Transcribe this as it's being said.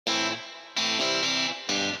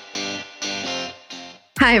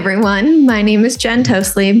Hi, everyone. My name is Jen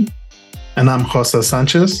Tosley. And I'm Jose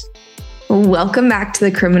Sanchez. Welcome back to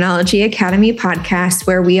the Criminology Academy podcast,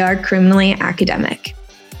 where we are criminally academic.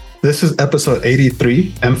 This is episode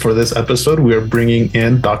 83. And for this episode, we are bringing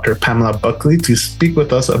in Dr. Pamela Buckley to speak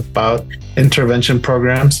with us about intervention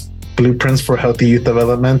programs, blueprints for healthy youth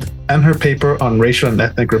development, and her paper on racial and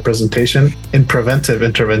ethnic representation in preventive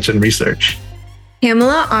intervention research.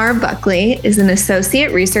 Pamela R. Buckley is an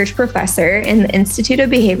associate research professor in the Institute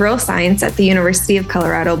of Behavioral Science at the University of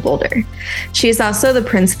Colorado Boulder. She is also the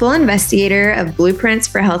principal investigator of Blueprints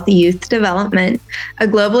for Healthy Youth Development, a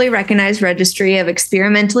globally recognized registry of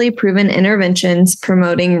experimentally proven interventions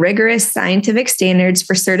promoting rigorous scientific standards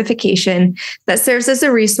for certification that serves as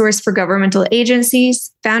a resource for governmental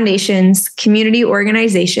agencies, foundations, community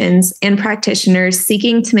organizations, and practitioners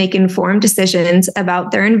seeking to make informed decisions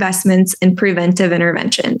about their investments in preventive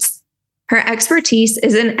interventions. Her expertise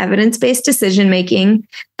is in evidence-based decision-making,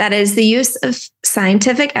 that is, the use of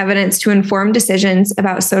scientific evidence to inform decisions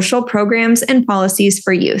about social programs and policies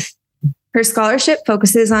for youth. Her scholarship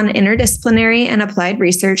focuses on interdisciplinary and applied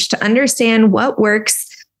research to understand what works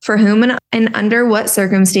for whom and under what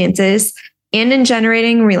circumstances, and in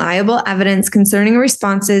generating reliable evidence concerning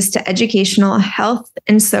responses to educational, health,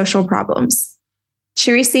 and social problems.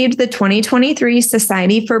 She received the 2023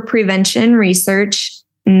 Society for Prevention Research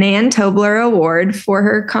Nan Tobler Award for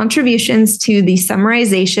her contributions to the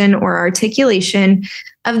summarization or articulation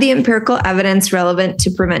of the empirical evidence relevant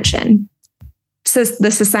to prevention. So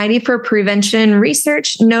the Society for Prevention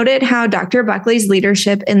Research noted how Dr. Buckley's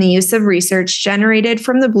leadership in the use of research generated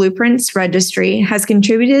from the Blueprints Registry has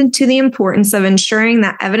contributed to the importance of ensuring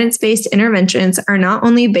that evidence-based interventions are not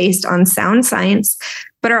only based on sound science,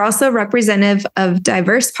 but are also representative of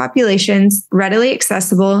diverse populations, readily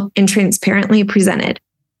accessible, and transparently presented.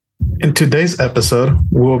 In today's episode,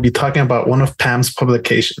 we will be talking about one of Pam's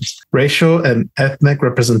publications, Racial and Ethnic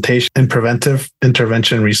Representation in Preventive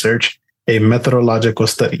Intervention Research, a methodological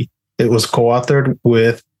study. It was co-authored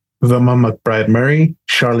with Vilma McBride-Murray,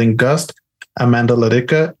 Charlene Gust, Amanda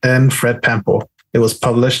Ladica, and Fred Pample. It was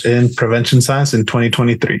published in Prevention Science in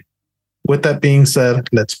 2023. With that being said,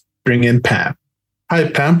 let's bring in Pam. Hi,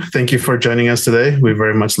 Pam. Thank you for joining us today. We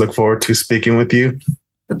very much look forward to speaking with you.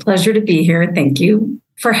 The pleasure to be here. Thank you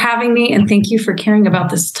for having me, and thank you for caring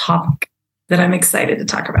about this topic that I'm excited to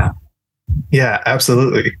talk about. Yeah,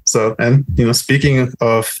 absolutely. So, speaking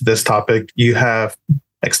of this topic, you have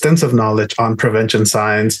extensive knowledge on prevention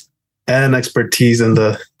science and expertise in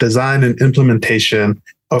the design and implementation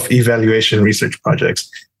of evaluation research projects.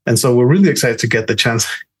 And so we're really excited to get the chance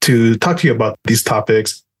to talk to you about these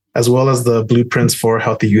topics, as well as the blueprints for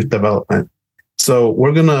healthy youth development. So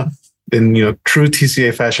we're going to, in true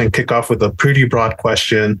TCA fashion, kick off with a pretty broad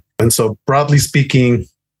question. And so broadly speaking,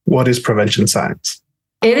 what is prevention science?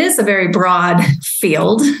 It is a very broad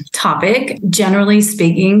field topic. Generally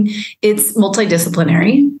speaking, it's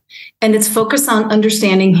multidisciplinary, and it's focused on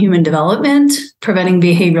understanding human development, preventing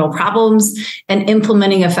behavioral problems, and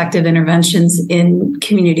implementing effective interventions in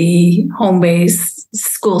community, home-based,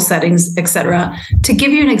 school settings, et cetera. To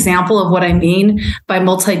give you an example of what I mean by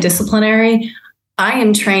multidisciplinary, I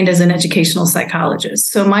am trained as an educational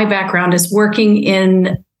psychologist. So my background is working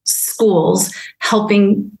in schools,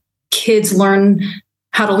 helping kids learn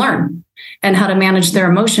how to learn and how to manage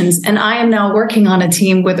their emotions. And I am now working on a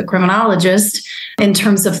team with a criminologist in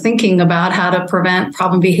terms of thinking about how to prevent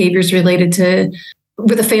problem behaviors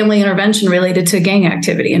with a family intervention related to gang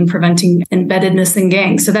activity and preventing embeddedness in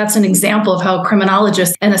gangs. So that's an example of how a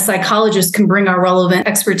criminologist and a psychologist can bring our relevant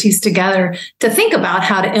expertise together to think about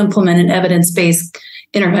how to implement an evidence-based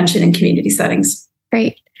intervention in community settings.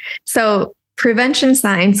 Great. So prevention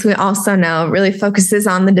science, we also know, really focuses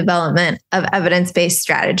on the development of evidence-based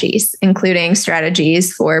strategies, including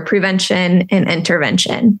strategies for prevention and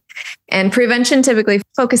intervention. And prevention typically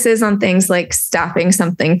focuses on things like stopping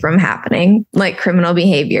something from happening, like criminal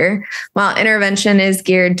behavior, while intervention is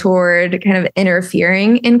geared toward kind of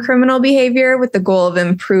interfering in criminal behavior with the goal of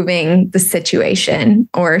improving the situation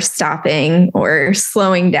or stopping or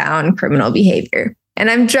slowing down criminal behavior. And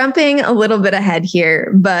I'm jumping a little bit ahead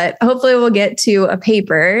here, but hopefully we'll get to a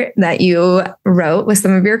paper that you wrote with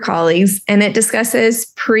some of your colleagues, and it discusses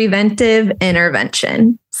preventive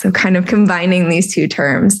intervention. So kind of combining these two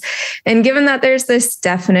terms. And given that there's this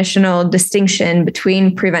definitional distinction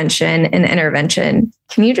between prevention and intervention,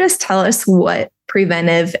 can you just tell us what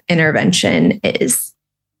preventive intervention is?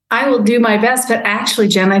 I will do my best, but actually,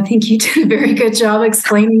 Jen, I think you did a very good job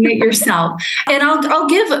explaining it yourself. And I'll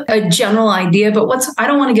give a general idea, but I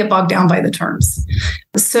don't want to get bogged down by the terms.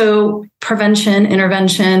 So prevention,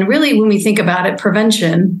 intervention, really, when we think about it,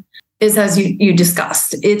 prevention is, as you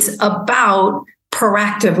discussed, it's about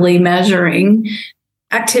proactively measuring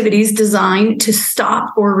activities designed to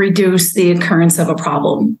stop or reduce the occurrence of a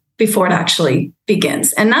problem before it actually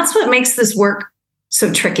begins. And that's what makes this work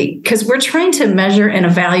so tricky, because we're trying to measure and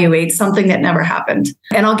evaluate something that never happened.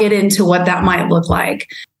 And I'll get into what that might look like.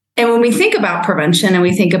 And when we think about prevention and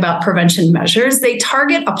we think about prevention measures, they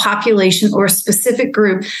target a population or a specific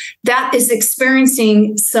group that is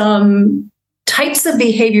experiencing some types of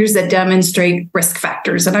behaviors that demonstrate risk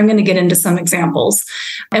factors. And I'm going to get into some examples.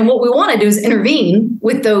 And what we want to do is intervene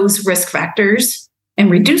with those risk factors and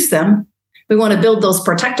reduce them. We want to build those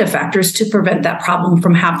protective factors to prevent that problem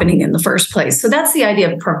from happening in the first place. So that's the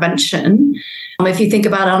idea of prevention. If you think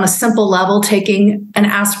about it on a simple level, taking an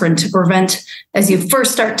aspirin to prevent, as you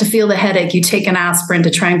first start to feel the headache, you take an aspirin to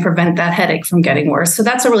try and prevent that headache from getting worse. So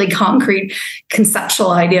that's a really concrete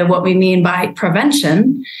conceptual idea of what we mean by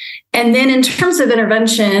prevention. And then in terms of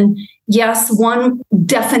intervention, yes, one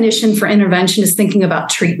definition for intervention is thinking about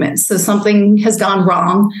treatment. So something has gone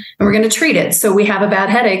wrong and we're going to treat it. So we have a bad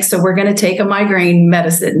headache, so we're going to take a migraine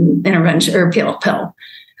medicine intervention or pill.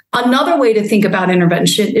 Another way to think about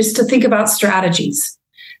intervention is to think about strategies.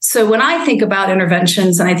 So when I think about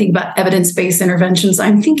interventions and I think about evidence-based interventions,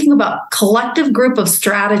 I'm thinking about a collective group of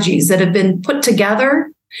strategies that have been put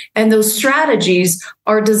together. And those strategies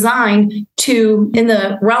are designed to, in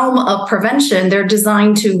the realm of prevention, they're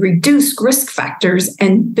designed to reduce risk factors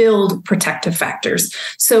and build protective factors.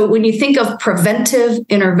 So when you think of preventive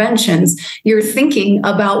interventions, you're thinking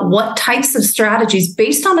about what types of strategies,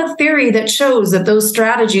 based on a theory that shows that those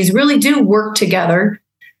strategies really do work together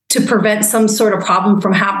to prevent some sort of problem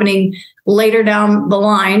from happening later down the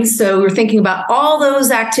line. So we're thinking about all those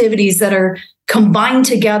activities that are combined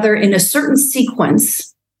together in a certain sequence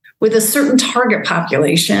with a certain target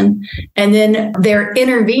population, and then they're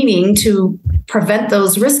intervening to prevent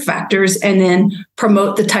those risk factors and then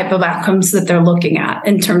promote the type of outcomes that they're looking at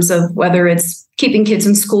in terms of whether it's keeping kids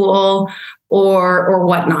in school or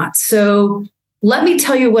whatnot. So let me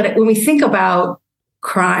tell you when we think about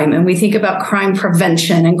crime and we think about crime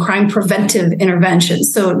prevention and crime preventive intervention.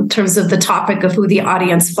 So in terms of the topic of who the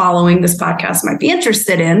audience following this podcast might be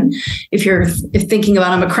interested in, if thinking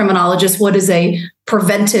about, I'm a criminologist, what is a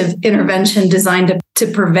preventive intervention designed to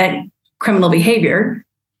prevent criminal behavior?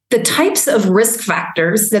 The types of risk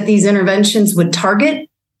factors that these interventions would target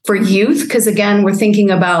for youth, because again, we're thinking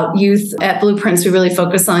about youth at Blueprints, we really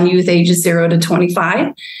focus on youth ages 0 to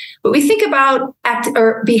 25. But we think about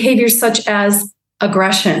behaviors such as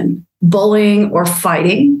aggression, bullying, or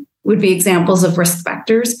fighting would be examples of risk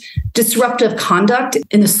factors. Disruptive conduct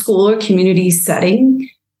in a school or community setting.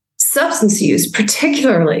 Substance use,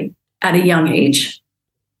 particularly at a young age.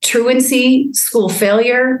 Truancy, school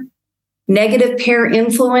failure, negative peer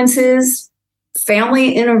influences,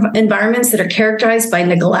 family environments that are characterized by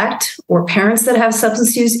neglect, or parents that have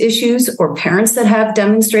substance use issues, or parents that have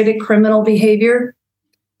demonstrated criminal behavior,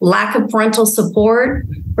 lack of parental support,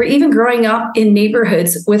 or even growing up in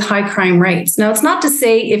neighborhoods with high crime rates. Now, it's not to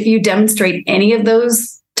say if you demonstrate any of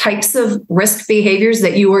those types of risk behaviors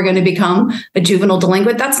that you are going to become a juvenile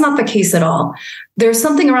delinquent. That's not the case at all. There's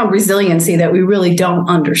something around resiliency that we really don't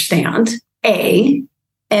understand, A.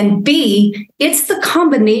 And B, it's the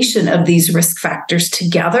combination of these risk factors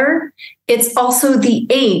together. It's also the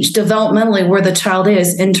age developmentally where the child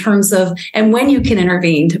is in terms of, and when you can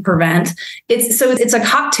intervene to prevent. It's a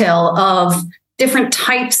cocktail of different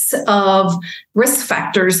types of risk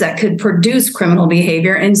factors that could produce criminal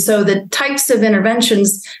behavior. And so the types of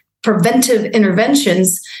interventions, preventive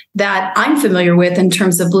interventions that I'm familiar with in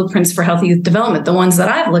terms of Blueprints for Healthy Youth Development, the ones that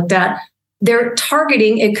I've looked at, they're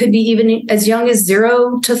targeting, it could be even as young as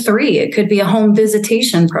 0 to 3. It could be a home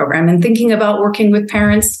visitation program, and thinking about working with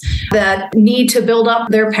parents that need to build up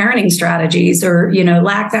their parenting strategies or,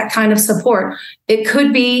 lack that kind of support. It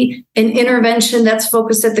could be an intervention that's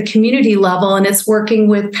focused at the community level and it's working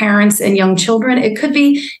with parents and young children. It could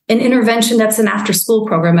be an intervention that's an after-school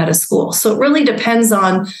program at a school. So it really depends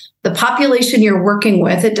on the population you're working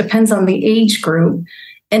with. It depends on the age group.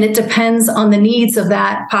 And it depends on the needs of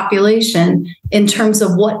that population in terms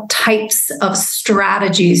of what types of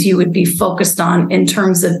strategies you would be focused on in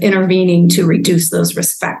terms of intervening to reduce those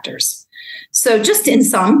risk factors. So just in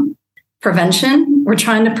sum, prevention, we're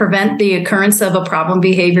trying to prevent the occurrence of a problem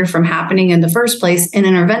behavior from happening in the first place, and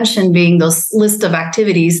intervention being those list of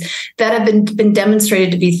activities that have been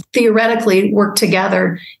demonstrated to be theoretically work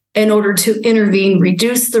together in order to intervene,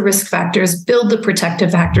 reduce the risk factors, build the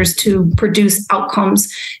protective factors to produce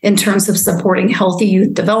outcomes in terms of supporting healthy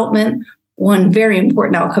youth development. One very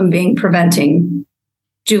important outcome being preventing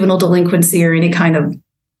juvenile delinquency or any kind of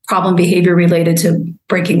problem behavior related to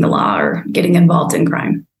breaking the law or getting involved in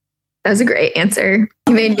crime. That was a great answer.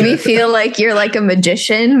 You made me feel like you're like a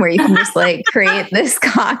magician where you can just like create this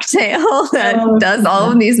cocktail that does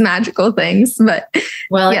all of these magical things. But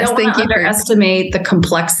well, yes, I don't want to underestimate the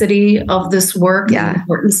complexity of this work, the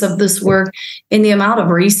importance of this work, and the amount of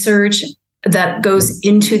research that goes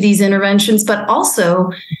into these interventions, but also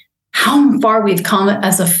how far we've come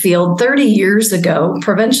as a field. 30 years ago,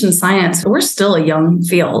 prevention science, we're still a young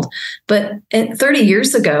field, but 30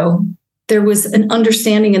 years ago, there was an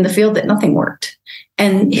understanding in the field that nothing worked.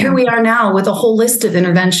 And here we are now with a whole list of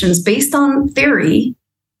interventions based on theory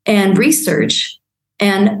and research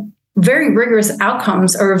and very rigorous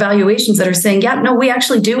outcomes or evaluations that are saying, we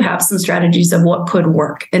actually do have some strategies of what could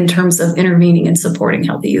work in terms of intervening and supporting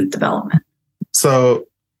healthy youth development. So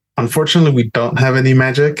unfortunately, we don't have any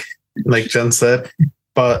magic, like Jen said,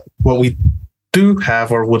 but what we do have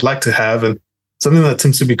or would like to have, and something that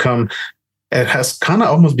seems to become, it has kind of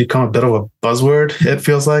almost become a bit of a buzzword, it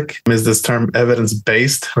feels like, is this term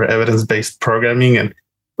evidence-based or evidence-based programming. And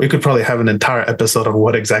we could probably have an entire episode of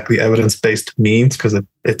what exactly evidence-based means, because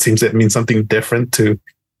it seems it means something different to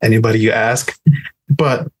anybody you ask.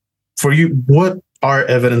 But for you, what are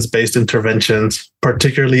evidence-based interventions,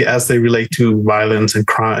 particularly as they relate to violence and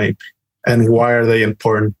crime? And why are they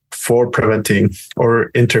important for preventing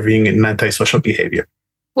or intervening in antisocial behavior?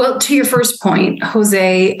 Well, to your first point,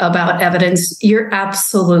 Jose, about evidence, you're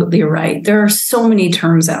absolutely right. There are so many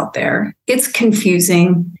terms out there. It's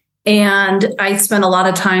confusing. And I spent a lot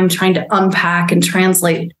of time trying to unpack and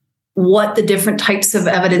translate what the different types of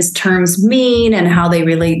evidence terms mean and how they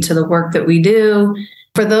relate to the work that we do.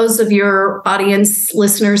 For those of your audience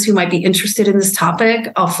listeners who might be interested in this topic,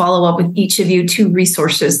 I'll follow up with each of you 2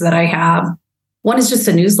 resources that I have. One is just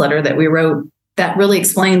a newsletter that we wrote that really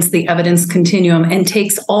explains the evidence continuum and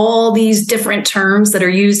takes all these different terms that are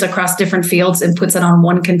used across different fields and puts it on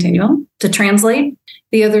one continuum to translate.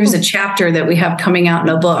 The other is a chapter that we have coming out in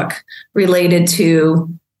a book related to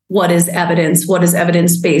what is evidence, what is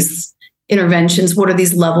evidence-based interventions, what do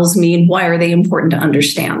these levels mean, why are they important to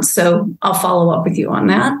understand? So I'll follow up with you on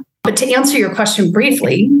that. But to answer your question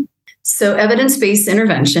briefly, so evidence-based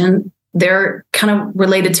intervention, they're kind of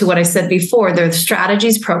related to what I said before. They're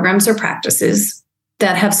strategies, programs, or practices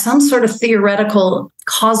that have some sort of theoretical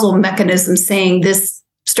causal mechanism saying this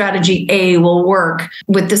strategy A will work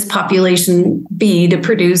with this population B to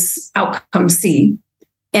produce outcome C.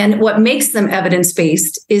 And what makes them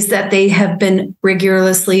evidence-based is that they have been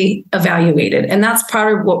rigorously evaluated. And that's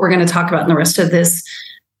part of what we're going to talk about in the rest of this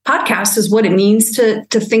podcast, is what it means to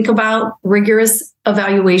think about rigorous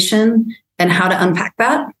evaluation and how to unpack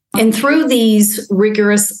that. And through these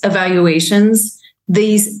rigorous evaluations,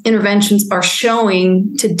 these interventions are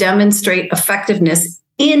showing to demonstrate effectiveness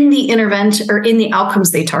in the intervention or in the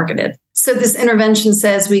outcomes they targeted. So this intervention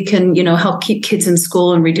says we can, help keep kids in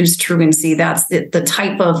school and reduce truancy. That's the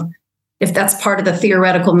type of, if that's part of the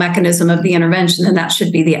theoretical mechanism of the intervention, then that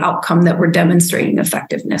should be the outcome that we're demonstrating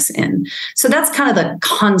effectiveness in. So that's kind of the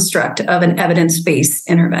construct of an evidence-based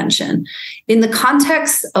intervention. In the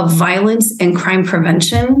context of violence and crime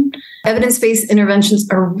prevention, evidence-based interventions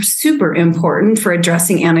are super important for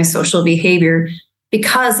addressing antisocial behavior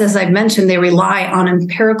because, as I've mentioned, they rely on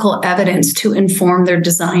empirical evidence to inform their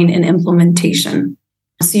design and implementation.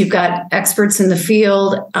 So you've got experts in the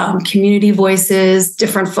field, community voices,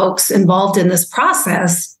 different folks involved in this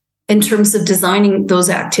process in terms of designing those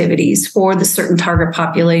activities for the certain target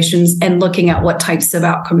populations and looking at what types of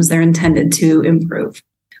outcomes they're intended to improve.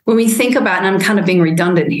 When we think about, and I'm kind of being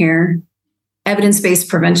redundant here, evidence-based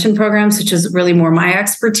prevention programs, which is really more my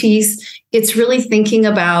expertise, it's really thinking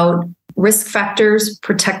about risk factors,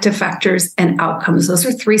 protective factors, and outcomes. Those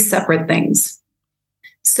are 3 separate things.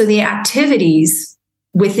 So the activities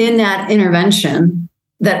within that intervention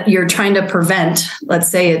that you're trying to prevent, let's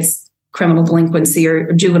say it's criminal delinquency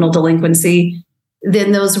or juvenile delinquency,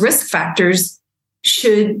 then those risk factors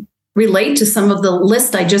should relate to some of the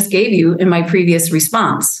list I just gave you in my previous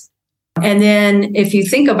response. And then if you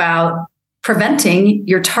think about preventing,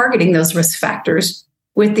 you're targeting those risk factors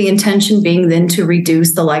with the intention being then to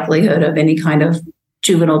reduce the likelihood of any kind of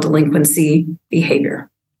juvenile delinquency behavior.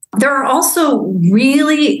 There are also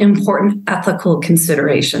really important ethical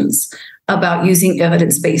considerations about using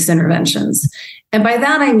evidence-based interventions. And by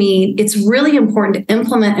that, I mean, it's really important to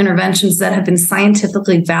implement interventions that have been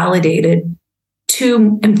scientifically validated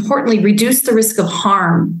to, importantly, reduce the risk of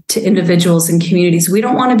harm to individuals and communities. We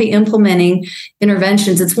don't want to be implementing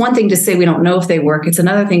interventions. It's one thing to say we don't know if they work. It's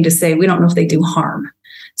another thing to say we don't know if they do harm.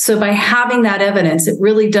 So by having that evidence, it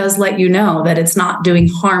really does let you know that it's not doing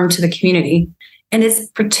harm to the community. And it's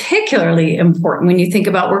particularly important when you think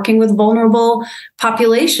about working with vulnerable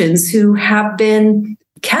populations who have been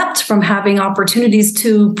kept from having opportunities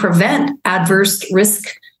to prevent adverse risk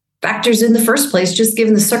factors in the first place, just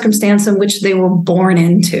given the circumstance in which they were born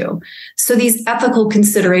into. So these ethical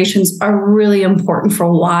considerations are really important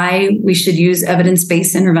for why we should use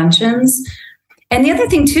evidence-based interventions. And the other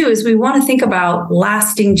thing too is we want to think about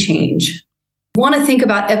lasting change. We want to think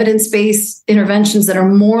about evidence-based interventions that are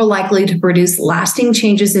more likely to produce lasting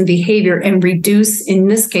changes in behavior and reduce, in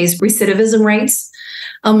this case, recidivism rates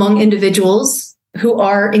among individuals who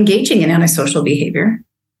are engaging in antisocial behavior.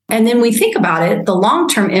 And then we think about it, the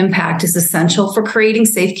long-term impact is essential for creating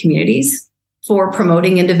safe communities, for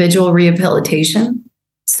promoting individual rehabilitation.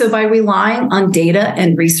 So by relying on data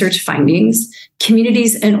and research findings,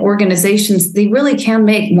 communities and organizations, they really can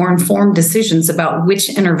make more informed decisions about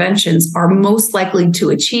which interventions are most likely to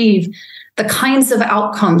achieve the kinds of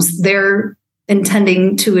outcomes they're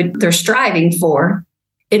striving for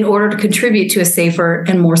in order to contribute to a safer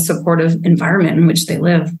and more supportive environment in which they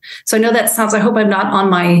live. So I know that sounds, I hope I'm not on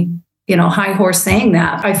my, high horse saying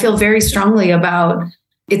that. I feel very strongly about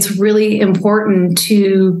it's really important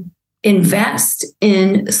to invest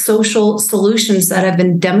in social solutions that have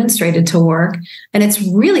been demonstrated to work. And it's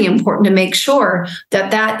really important to make sure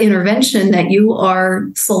that that intervention that you are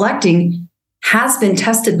selecting has been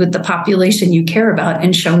tested with the population you care about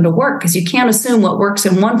and shown to work, because you can't assume what works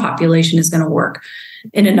in one population is going to work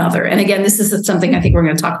in another. And again, this is something I think we're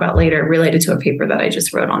going to talk about later related to a paper that I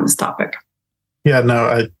just wrote on this topic. Yeah,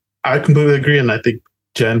 no, I completely agree. And I think,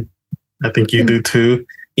 Jen, I think you do too.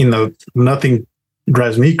 Nothing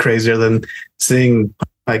drives me crazier than seeing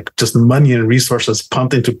like just money and resources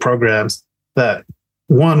pumped into programs that,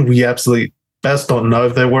 one, we absolutely best don't know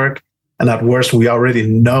if they work. And at worst, we already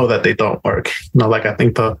know that they don't work. I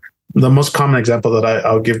think the most common example that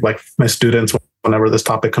I'll give like my students whenever this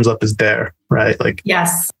topic comes up is DARE, right?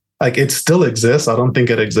 Yes. It still exists. I don't think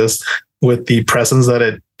it exists with the presence that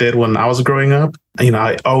it did when I was growing up.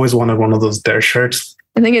 I always wanted one of those DARE shirts.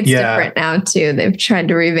 I think it's different now too. They've tried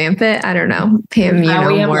to revamp it. I don't know. Pam, you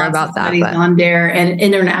know more about that. But on DARE, and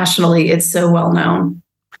internationally, it's so well known.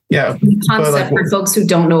 Yeah. The concept for folks who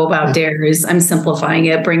don't know about DARE is, I'm simplifying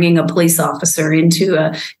it, bringing a police officer into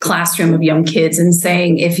a classroom of young kids and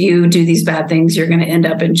saying, if you do these bad things, you're going to end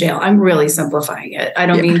up in jail. I'm really simplifying it. I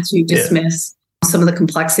don't mean to dismiss some of the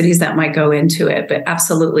complexities that might go into it, but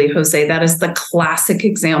absolutely, Jose, that is the classic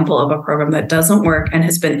example of a program that doesn't work and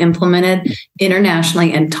has been implemented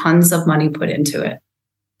internationally and tons of money put into it.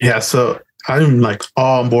 Yeah. So I'm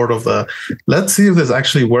all on board of let's see if this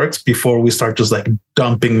actually works before we start just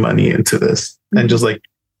dumping money into this and just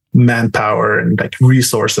manpower and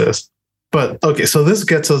resources. But okay, so this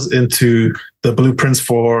gets us into the blueprints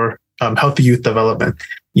for healthy youth development.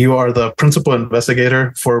 You are the principal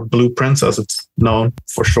investigator for Blueprints, as it's known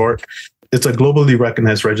for short. It's a globally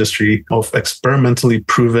recognized registry of experimentally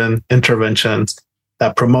proven interventions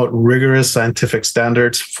that promote rigorous scientific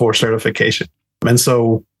standards for certification. And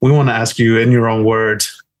so we want to ask you, in your own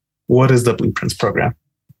words, what is the Blueprints program?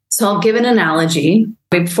 So I'll give an analogy.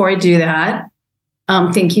 Before I do that,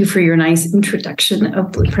 thank you for your nice introduction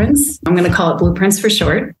of Blueprints. I'm going to call it Blueprints for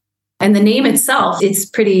short. And the name itself, it's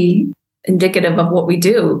pretty indicative of what we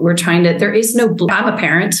do. I'm a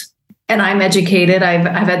parent and I'm educated. I've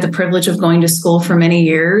had the privilege of going to school for many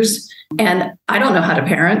years, and I don't know how to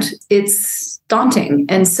parent. It's daunting.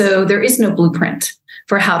 And so there is no blueprint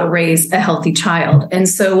for how to raise a healthy child. And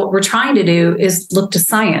so what we're trying to do is look to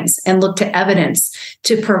science and look to evidence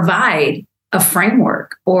to provide a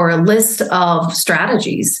framework or a list of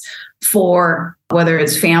strategies for whether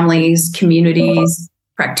it's families, communities,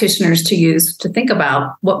 practitioners to use to think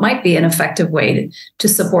about what might be an effective way to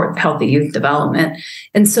support healthy youth development.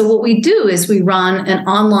 And so what we do is we run an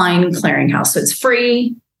online clearinghouse. So it's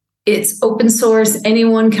free. It's open source.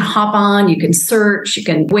 Anyone can hop on. You can search. You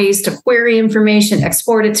can ways to query information,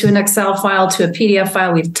 export it to an Excel file, to a PDF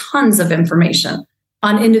file. We have tons of information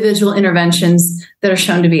on individual interventions that are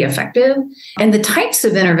shown to be effective. And the types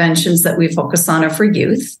of interventions that we focus on are for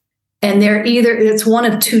youth. And it's one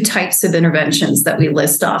of two types of interventions that we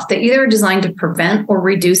list off. They either are designed to prevent or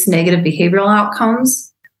reduce negative behavioral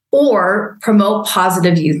outcomes or promote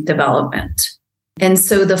positive youth development. And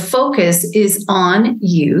so the focus is on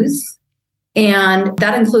youth, and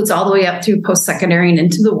that includes all the way up through post-secondary and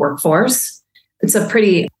into the workforce. It's a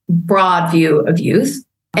pretty broad view of youth.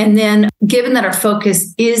 And then given that our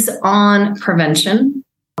focus is on prevention,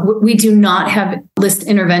 we do not have list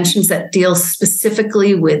interventions that deal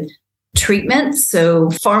specifically with treatment. So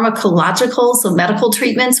pharmacological, so medical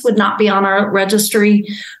treatments would not be on our registry,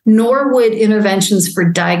 nor would interventions for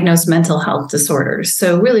diagnosed mental health disorders.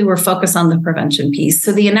 So really we're focused on the prevention piece.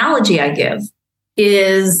 So the analogy I give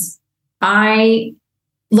is I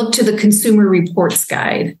look to the Consumer Reports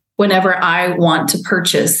Guide whenever I want to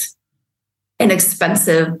purchase an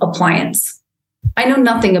expensive appliance. I know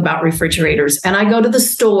nothing about refrigerators, and I go to the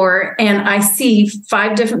store and I see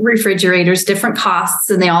 5 different refrigerators, different costs,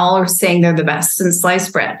 and they all are saying they're the best since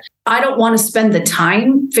sliced bread. I don't want to spend the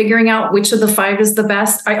time figuring out which of the 5 is the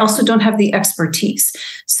best. I also don't have the expertise.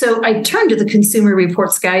 So I turn to the Consumer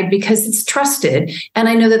Reports Guide because it's trusted, and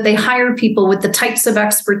I know that they hire people with the types of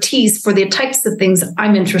expertise for the types of things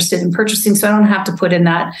I'm interested in purchasing. So I don't have to put in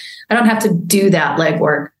that. I don't have to do that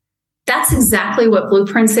legwork. That's exactly what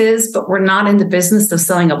Blueprints is, but we're not in the business of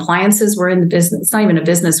selling appliances. We're in the business. It's not even a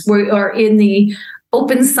business. We are in the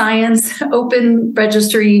open science, open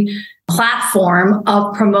registry platform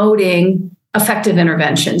of promoting effective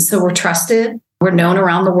intervention. So we're trusted. We're known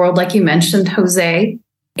around the world, like you mentioned, Jose,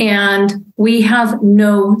 and we have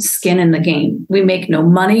no skin in the game. We make no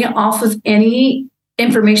money off of any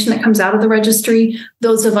information that comes out of the registry.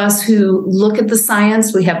 Those of us who look at the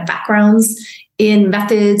science, we have backgrounds in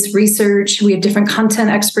methods, research. We have different content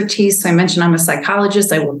expertise. So I mentioned I'm a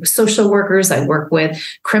psychologist. I work with social workers. I work with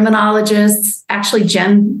criminologists. Actually,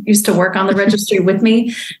 Jen used to work on the registry with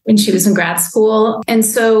me when she was in grad school. And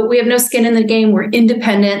so we have no skin in the game. We're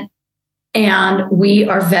independent and we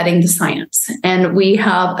are vetting the science. And we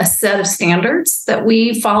have a set of standards that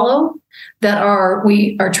we follow that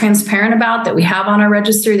we are transparent about, that we have on our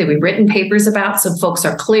registry, that we've written papers about. So folks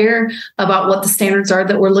are clear about what the standards are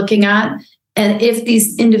that we're looking at. And if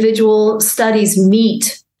these individual studies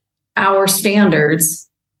meet our standards,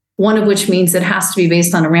 one of which means it has to be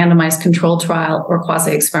based on a randomized controlled trial or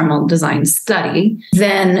quasi-experimental design study,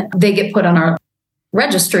 then they get put on our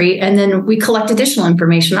registry. And then we collect additional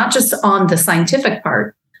information, not just on the scientific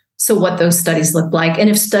part. So what those studies look like. And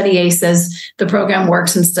if study A says the program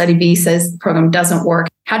works and study B says the program doesn't work,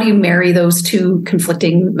 how do you marry those two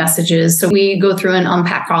conflicting messages? So we go through and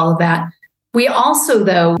unpack all of that. We also,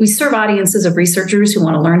 though, we serve audiences of researchers who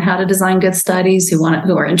want to learn how to design good studies, who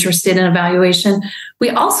are interested in evaluation. We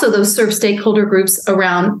also, though, serve stakeholder groups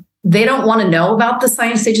around, they don't want to know about the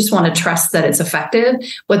science, they just want to trust that it's effective.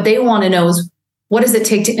 What they want to know is, what does it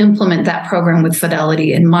take to implement that program with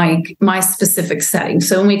fidelity in my specific setting?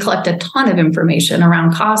 So when we collect a ton of information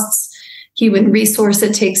around costs, human resource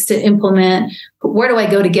it takes to implement, where do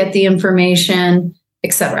I go to get the information,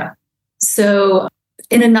 et cetera. So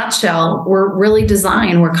in a nutshell, we're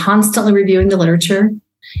constantly reviewing the literature,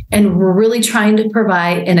 and we're really trying to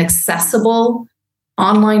provide an accessible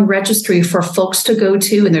online registry for folks to go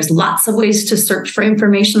to. And there's lots of ways to search for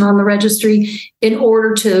information on the registry in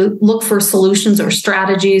order to look for solutions or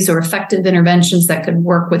strategies or effective interventions that could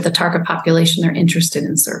work with the target population they're interested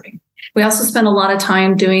in serving. We also spend a lot of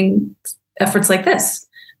time doing efforts like this.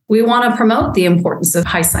 We want to promote the importance of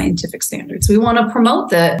high scientific standards. We want to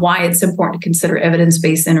promote why it's important to consider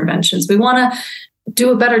evidence-based interventions. We want to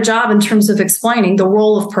do a better job in terms of explaining the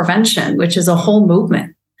role of prevention, which is a whole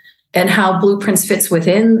movement, and how Blueprints fits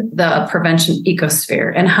within the prevention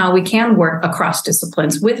ecosphere, and how we can work across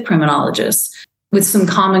disciplines with criminologists with some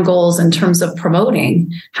common goals in terms of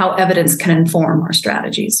promoting how evidence can inform our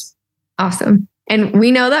strategies. Awesome. And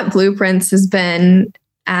we know that Blueprints has been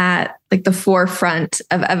at the forefront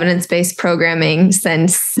of evidence-based programming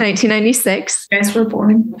since 1996. You guys were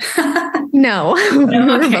born? No, we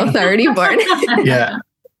were both already born. Yeah,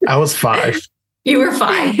 I was 5. You were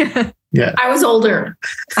 5. Yeah. I was older.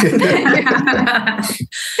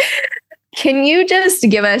 Can you just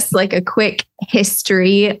give us a quick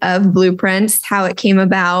history of Blueprints, how it came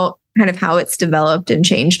about, kind of how it's developed and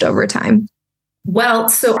changed over time? Well,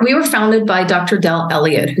 so we were founded by Dr. Del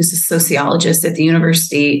Elliott, who's a sociologist at the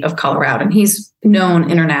University of Colorado, and he's known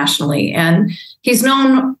internationally, and he's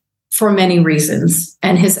known for many reasons.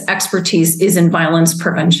 And his expertise is in violence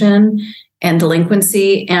prevention and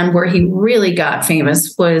delinquency. And where he really got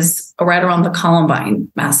famous was right around the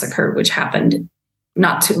Columbine massacre, which happened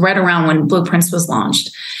right around when Blueprints was launched.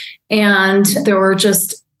 And there were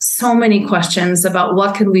just so many questions about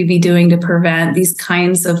what could we be doing to prevent these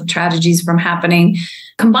kinds of tragedies from happening,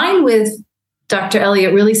 combined with Dr.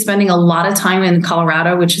 Elliott really spending a lot of time in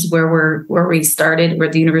Colorado, which is where we started. We're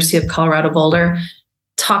at the University of Colorado Boulder,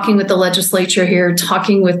 talking with the legislature here,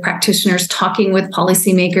 talking with practitioners, talking with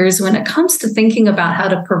policymakers when it comes to thinking about how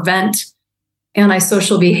to prevent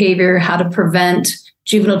antisocial behavior, how to prevent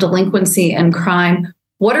juvenile delinquency and crime.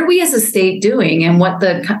 What are we as a state doing? And at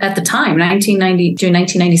the time,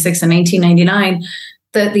 1996 and 1999,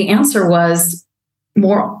 the answer was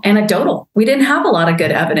more anecdotal. We didn't have a lot of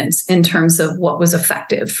good evidence in terms of what was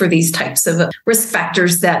effective for these types of risk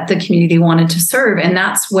factors that the community wanted to serve. And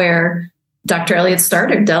that's where Dr. Elliott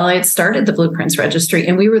started the Blueprints Registry.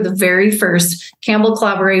 And we were the very first Campbell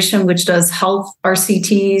collaboration, which does health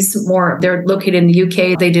RCTs more. They're located in the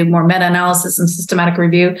UK. They do more meta-analysis and systematic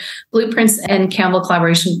review. Blueprints and Campbell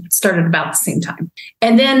collaboration started about the same time.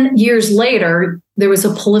 And then years later, there was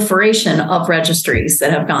a proliferation of registries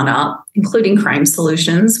that have gone up, including Crime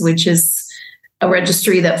Solutions, which is a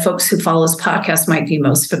registry that folks who follow this podcast might be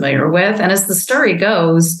most familiar with. And as the story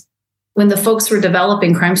goes, when the folks were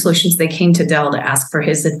developing Crime Solutions, they came to Dell to ask for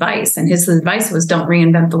his advice. And his advice was, don't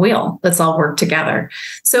reinvent the wheel. Let's all work together.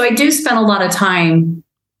 So I do spend a lot of time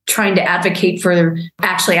trying to advocating for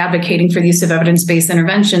the use of evidence-based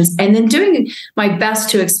interventions, and then doing my best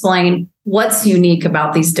to explain what's unique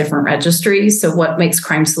about these different registries. So what makes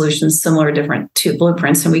Crime Solutions similar or different to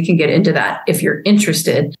Blueprints? And we can get into that if you're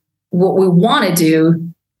interested. What we want to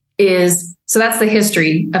do is, so that's the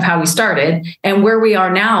history of how we started. And where we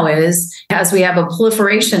are now is, as we have a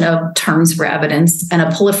proliferation of terms for evidence and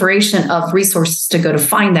a proliferation of resources to go to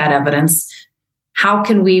find that evidence, how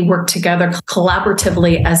can we work together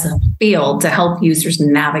collaboratively as a field to help users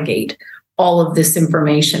navigate all of this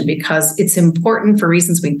information? Because it's important for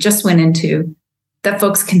reasons we just went into, that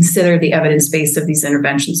folks consider the evidence base of these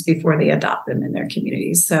interventions before they adopt them in their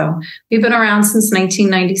communities. So we've been around since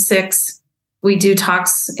 1996. We do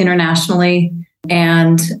talks internationally,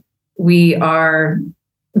 and we are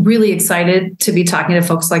really excited to be talking to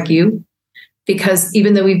folks like you, because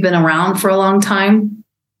even though we've been around for a long time,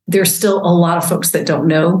 there's still a lot of folks that don't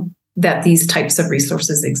know that these types of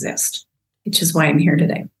resources exist, which is why I'm here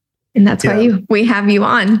today. And that's why we have you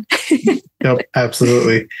on. Yep,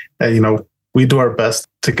 absolutely. And, we do our best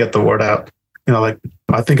to get the word out. Like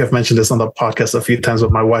I think I've mentioned this on the podcast a few times,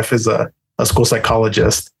 but my wife is a school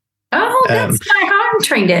psychologist. Oh, that's how I'm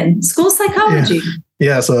trained in school psychology.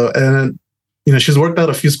 Yeah. So, and she's worked at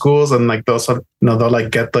a few schools, and like they'll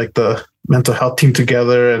like get like the mental health team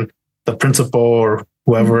together, and the principal or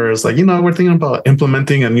whoever is like, we're thinking about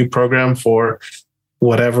implementing a new program for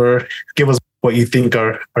whatever. Give us what you think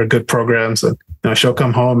are good programs. And she'll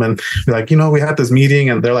come home and be like, we had this meeting,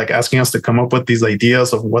 and they're like asking us to come up with these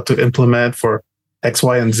ideas of what to implement for X,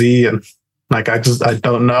 Y, and Z. And like, I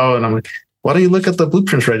don't know. And I'm like, why don't you look at the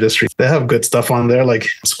Blueprints Registry? They have good stuff on there, like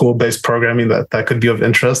school-based programming that could be of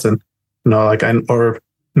interest. And,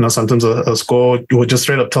 sometimes a school will just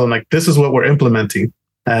straight up tell them like, this is what we're implementing.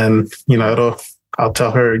 And, I'll tell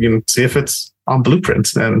her, see if it's on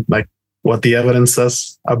Blueprints and like what the evidence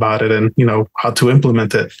says about it, and, how to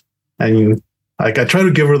implement it. And like, I try to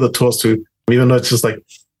give her the tools to, even though it's just like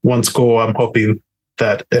one school, I'm hoping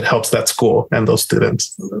that it helps that school and those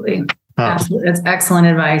students. Absolutely. Absolutely. That's excellent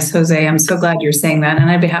advice, Jose. I'm so glad you're saying that. And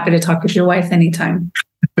I'd be happy to talk with your wife anytime.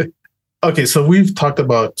 Okay. So we've talked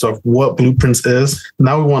about sort of what Blueprints is.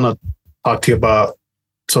 Now we want to talk to you about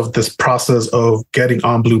sort of this process of getting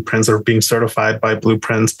on Blueprints or being certified by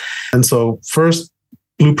Blueprints. And so first,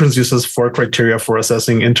 Blueprints uses 4 criteria for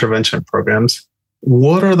assessing intervention programs.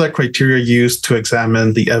 What are the criteria used to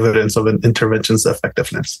examine the evidence of an intervention's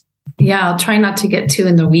effectiveness? Yeah, I'll try not to get too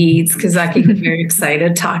in the weeds, because I can get very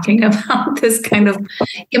excited talking about this kind of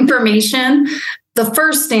information. The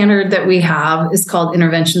first standard that we have is called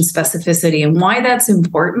intervention specificity. And why that's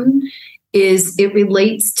important is it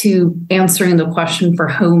relates to answering the question for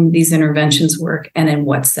whom these interventions work and in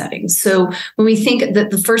what settings. So when we think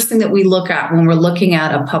that the first thing that we look at when we're looking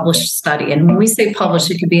at a published study, and when we say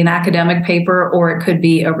published, it could be an academic paper, or it could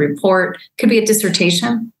be a report, it could be a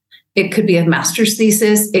dissertation, it could be a master's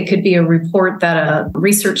thesis, it could be a report that a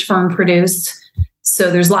research firm produced. So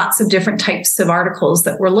there's lots of different types of articles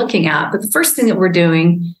that we're looking at. But the first thing that we're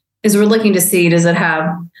doing is we're looking to see, does it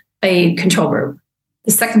have a control group?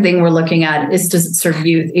 The second thing we're looking at is, does it serve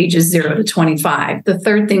youth ages 0 to 25? The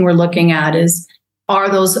third thing we're looking at is, are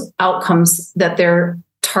those outcomes that they're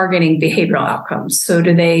targeting behavioral outcomes? So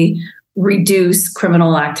do they reduce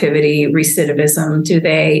criminal activity, recidivism? Do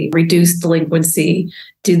they reduce delinquency?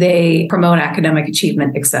 Do they promote academic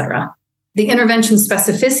achievement, et cetera? The intervention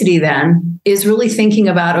specificity then is really thinking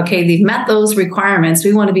about, okay, they've met those requirements.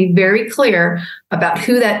 We want to be very clear about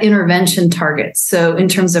who that intervention targets. So in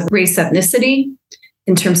terms of race, ethnicity,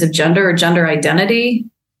 in terms of gender or gender identity.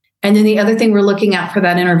 And then the other thing we're looking at for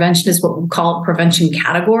that intervention is what we call prevention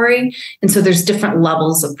category. And so there's different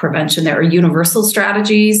levels of prevention. There are universal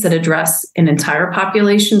strategies that address an entire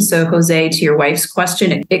population. So Jose, to your wife's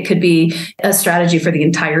question, it could be a strategy for the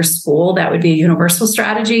entire school. That would be a universal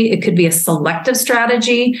strategy. It could be a selective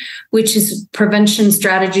strategy, which is prevention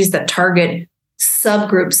strategies that target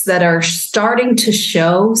subgroups that are starting to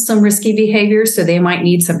show some risky behavior, so they might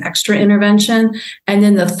need some extra intervention. And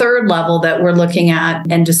then the third level that we're looking at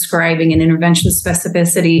and describing in intervention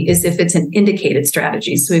specificity is if it's an indicated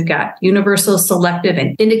strategy. So we've got universal, selective,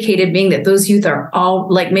 and indicated, being that those youth are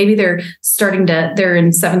all like, maybe they're in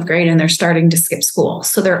 7th grade and they're starting to skip school.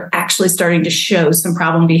 So they're actually starting to show some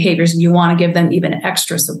problem behaviors, and you want to give them even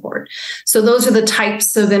extra support. So those are the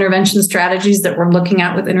types of intervention strategies that we're looking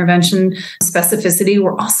at with intervention specificity.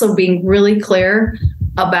 We're also being really clear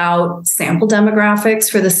about sample demographics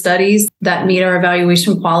for the studies that meet our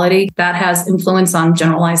evaluation quality. That has influence on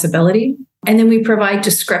generalizability. And then we provide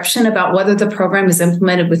description about whether the program is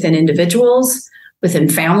implemented within individuals, within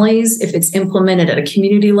families, if it's implemented at a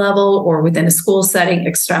community level or within a school setting,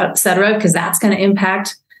 et cetera, because that's going to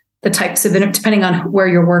impact the types of, depending on where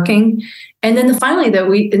you're working. And then finally,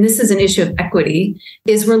 and this is an issue of equity,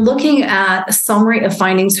 is we're looking at a summary of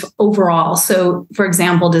findings overall. So for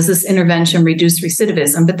example, does this intervention reduce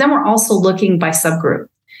recidivism? But then we're also looking by subgroup,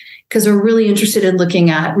 because we're really interested in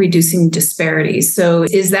looking at reducing disparities. So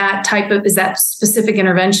is that specific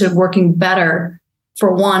intervention working better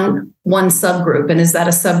for one subgroup? And is that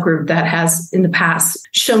a subgroup that has in the past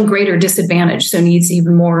shown greater disadvantage, so needs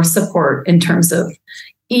even more support in terms of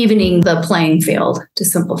evening the playing field, to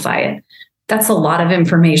simplify it? That's a lot of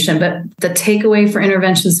information, but the takeaway for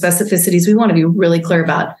intervention specificities, we want to be really clear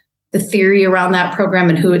about the theory around that program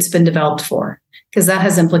and who it's been developed for, because that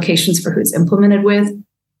has implications for who it's implemented with.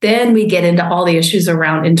 Then we get into all the issues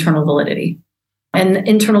around internal validity. And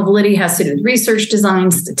internal validity has to do with research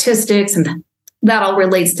design, statistics, and that all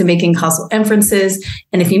relates to making causal inferences.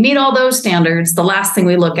 And if you meet all those standards, the last thing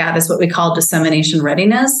we look at is what we call dissemination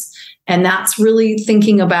readiness. And that's really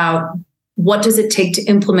thinking about what does it take to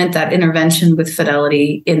implement that intervention with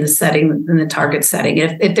fidelity in the setting, in the target setting.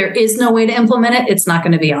 If there is no way to implement it, it's not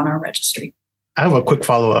going to be on our registry. I have a quick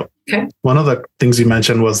follow-up. Okay. One of the things you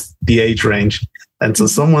mentioned was the age range. And so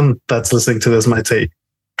someone that's listening to this might say,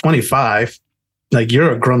 25, like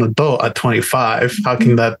you're a grown adult at 25. How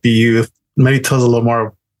can that be youth? Maybe tell us a little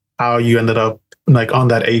more how you ended up like on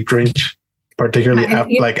that age range, particularly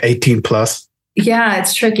like 18 plus. Yeah,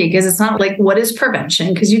 it's tricky because it's not like, what is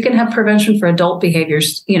prevention? Because you can have prevention for adult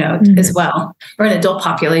behaviors, as well, or in adult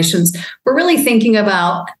populations. We're really thinking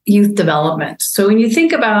about youth development. So when you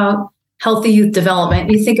think about healthy youth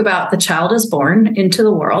development, you think about the child is born into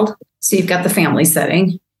the world. So you've got the family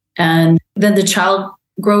setting, and then the child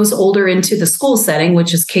grows older into the school setting,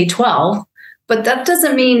 which is K-12. But that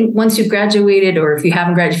doesn't mean once you've graduated, or if you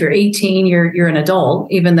haven't graduated, if you're 18, you're an adult,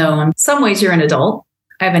 even though in some ways you're an adult.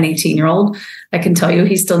 I have an 18-year-old. I can tell you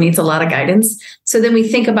he still needs a lot of guidance. So then we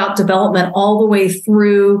think about development all the way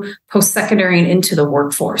through post-secondary and into the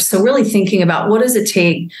workforce. So really thinking about what does it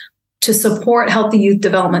take to support healthy youth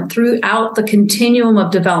development throughout the continuum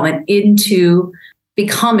of development into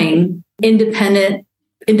becoming independent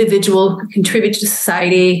individual, who contribute to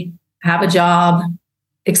society, have a job,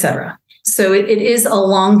 et cetera. So it is a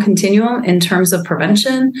long continuum in terms of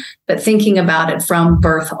prevention, but thinking about it from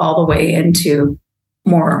birth all the way into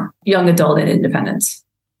more young adult and independence.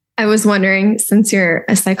 I was wondering, since you're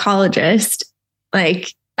a psychologist, I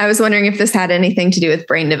was wondering if this had anything to do with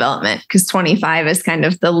brain development, because 25 is kind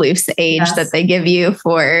of the loose age that they give you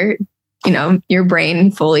for, your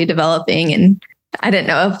brain fully developing. And I didn't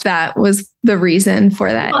know if that was the reason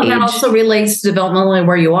for that age. That also relates to developmentally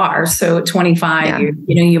where you are. So at 25,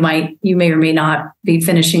 you may or may not be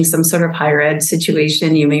finishing some sort of higher ed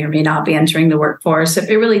situation. You may or may not be entering the workforce.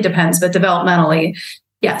 It really depends. But developmentally,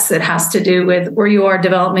 yes, it has to do with where you are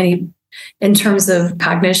developmentally in terms of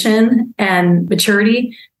cognition and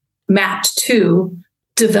maturity, mapped to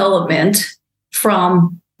development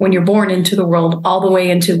from when you're born into the world all the way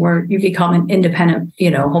into where you become an independent,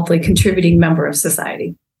 hopefully contributing member of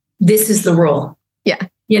society. This is the rule. Yeah.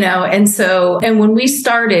 And when we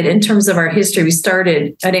started, in terms of our history,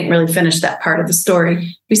 I didn't really finish that part of the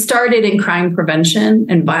story. We started in crime prevention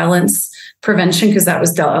and violence prevention, because that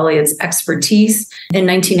was Del Elliott's expertise in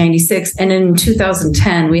 1996. And in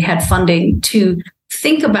 2010, we had funding to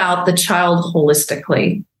think about the child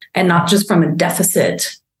holistically and not just from a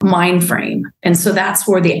deficit mind frame. And so that's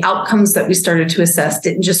where the outcomes that we started to assess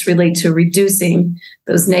didn't just relate to reducing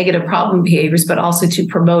those negative problem behaviors, but also to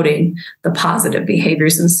promoting the positive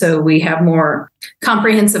behaviors. And so we have more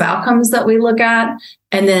comprehensive outcomes that we look at.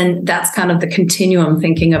 And then that's kind of the continuum,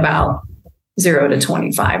 thinking about 0 to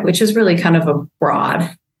 25, which is really kind of a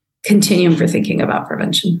broad continuum for thinking about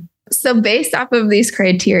prevention. So based off of these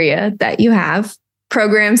criteria that you have,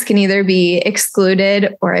 programs can either be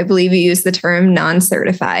excluded, or I believe you use the term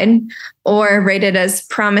non-certified, or rated as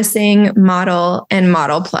promising, model, and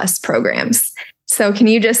model plus programs. So can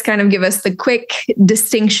you just kind of give us the quick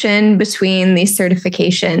distinction between these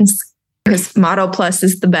certifications? Because Model Plus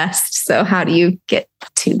is the best. So how do you get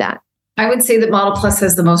to that? I would say that Model Plus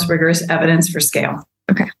has the most rigorous evidence for scale.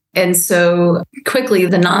 Okay. And so quickly,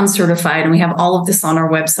 the non-certified, and we have all of this on our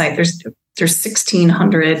website, there's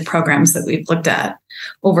 1,600 programs that we've looked at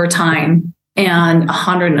over time, and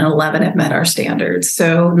 111 have met our standards.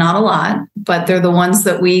 So not a lot, but they're the ones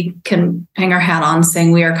that we can hang our hat on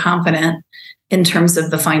saying we are confident in terms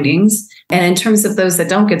of the findings. And in terms of those that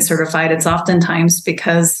don't get certified, it's oftentimes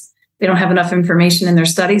because they don't have enough information in their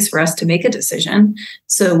studies for us to make a decision.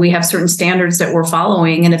 So we have certain standards that we're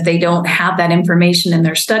following. And if they don't have that information in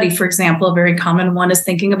their study, for example, a very common one is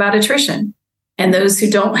thinking about attrition. And those who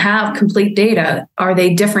don't have complete data, are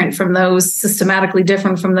they different from those, systematically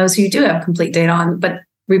different from those who do have complete data on? But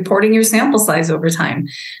reporting your sample size over time,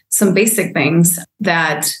 some basic things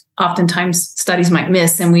that oftentimes studies might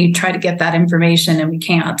miss, and we try to get that information and we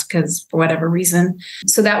can't because for whatever reason.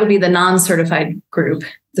 So that would be the non-certified group.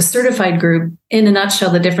 The certified group, in a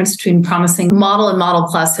nutshell, the difference between promising model and Model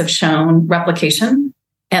Plus have shown replication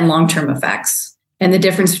and long-term effects. And the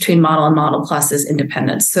difference between model and Model Plus is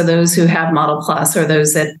independence. So those who have Model Plus are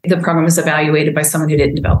those that the program is evaluated by someone who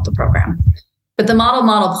didn't develop the program. But the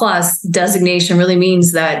Model Plus designation really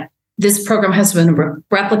means that this program has been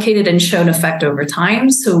replicated and shown effect over time.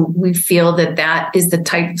 So we feel that that is the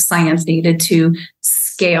type of science needed to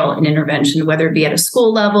scale an intervention, whether it be at a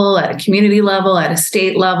school level, at a community level, at a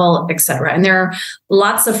state level, et cetera. And there are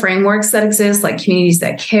lots of frameworks that exist, like Communities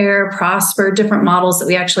That Care, Prosper, different models that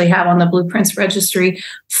we actually have on the Blueprints Registry,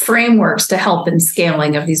 frameworks to help in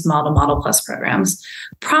scaling of these Model Plus programs.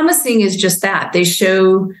 Promising is just that. They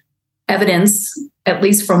show evidence, at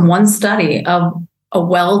least from one study, of a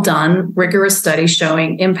well-done, rigorous study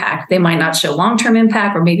showing impact. They might not show long-term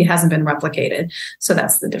impact, or maybe it hasn't been replicated. So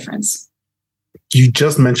that's the difference. You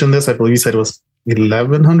just mentioned this. I believe you said it was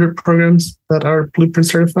 1,100 programs that are Blueprint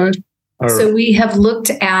certified. So we have looked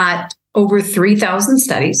at over 3,000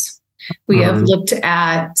 studies. We have looked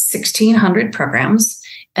at 1,600 programs.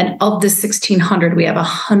 And of the 1,600, we have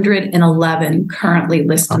 111 currently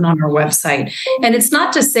listed on our website. And it's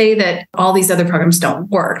not to say that all these other programs don't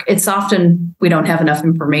work. It's often we don't have enough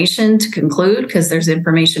information to conclude because there's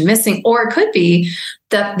information missing. Or it could be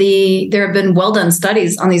that there have been well-done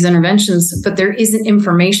studies on these interventions, but there isn't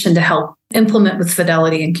information to help implement with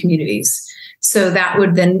fidelity in communities. So that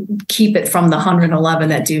would then keep it from the 111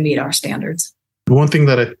 that do meet our standards. One thing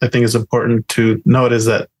that I think is important to note is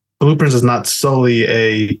that Blueprints is not solely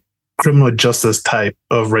a criminal justice type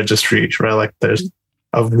of registry, right? Like there's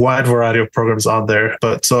a wide variety of programs out there.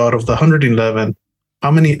 But so out of the 111,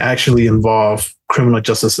 how many actually involve criminal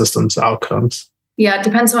justice systems outcomes? Yeah, it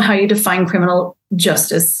depends on how you define criminal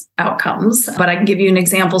justice outcomes. But I can give you an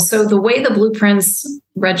example. So the way the Blueprints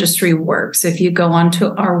Registry works, if you go onto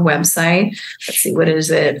our website, let's see, what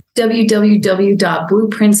is it?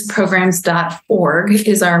 www.blueprintsprograms.org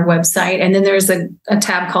is our website. And then there's a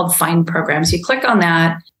tab called Find Programs. You click on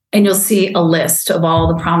that and you'll see a list of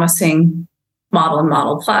all the promising Model and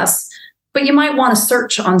Model Plus. But you might want to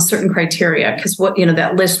search on certain criteria because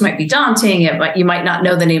that list might be daunting. You might not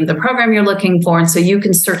know the name of the program you're looking for. And so you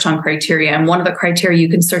can search on criteria. And one of the criteria you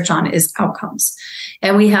can search on is outcomes.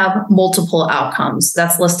 And we have multiple outcomes.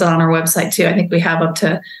 That's listed on our website too. I think we have up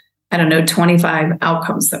to, 25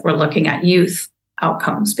 outcomes that we're looking at: youth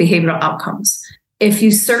outcomes, behavioral outcomes. If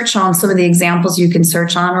you search on some of the examples you can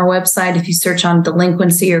search on our website, if you search on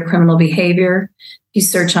delinquency or criminal behavior, if you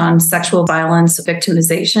search on sexual violence,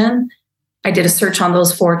 victimization, I did a search on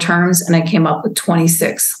those 4 terms and I came up with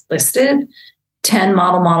 26 listed, 10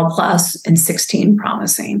 Model Plus, and 16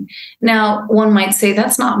 promising. Now, one might say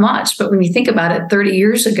that's not much, but when you think about it, 30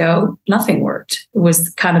 years ago, nothing worked. It was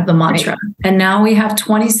kind of the mantra. Right. And now we have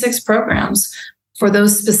 26 programs for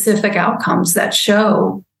those specific outcomes that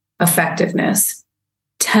show effectiveness,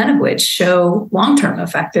 10 of which show long-term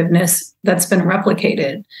effectiveness that's been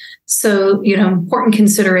replicated. So, important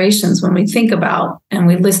considerations when we think about, and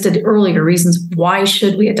we listed earlier reasons why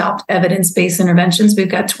should we adopt evidence-based interventions. We've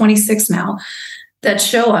got 26 now that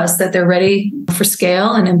show us that they're ready for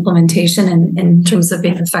scale and implementation in terms of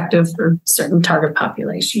being effective for certain target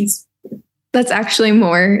populations. That's actually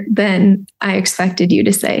more than I expected you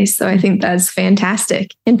to say. So I think that's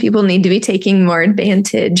fantastic. And people need to be taking more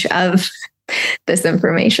advantage of this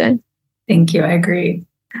information. Thank you. I agree.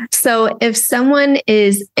 So if someone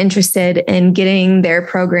is interested in getting their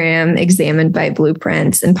program examined by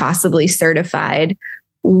Blueprints and possibly certified,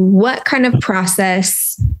 what kind of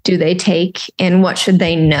process do they take and what should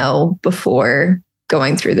they know before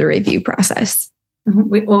going through the review process?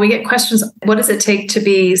 We get questions. What does it take to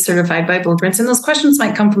be certified by Blueprints? And those questions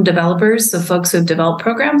might come from developers, so folks who have developed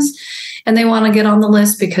programs, and they want to get on the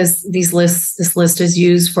list because this list is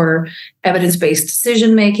used for evidence-based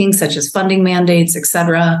decision making, such as funding mandates, et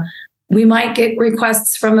cetera. We might get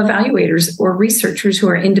requests from evaluators or researchers who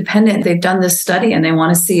are independent. They've done this study and they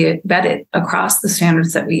want to see it vetted across the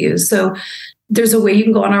standards that we use. So there's a way you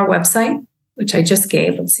can go on our website, which I just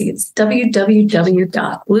gave. Let's see, it's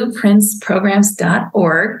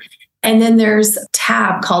www.blueprintsprograms.org. And then there's a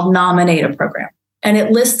tab called Nominate a Program. And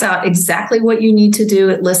it lists out exactly what you need to do.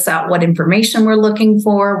 It lists out what information we're looking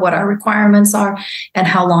for, what our requirements are, and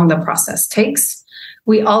how long the process takes.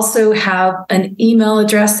 We also have an email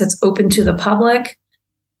address that's open to the public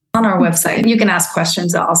on our website. You can ask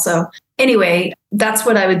questions also. Anyway, that's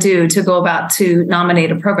what I would do to go about to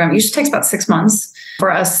nominate a program. It usually takes about 6 months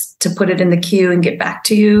for us to put it in the queue and get back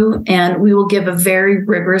to you. And we will give a very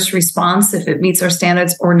rigorous response if it meets our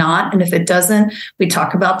standards or not. And if it doesn't, we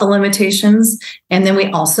talk about the limitations. And then we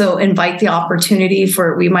also invite the opportunity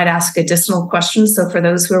we might ask additional questions. So for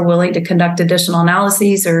those who are willing to conduct additional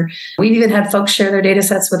analyses, or we've even had folks share their data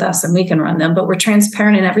sets with us and we can run them, but we're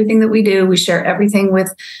transparent in everything that we do. We share everything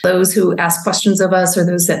with those who ask questions of us or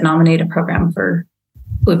those that nominate a program for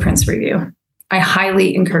Blueprints review. I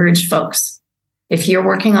highly encourage folks, if you're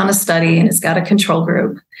working on a study and it's got a control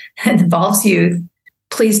group and involves youth,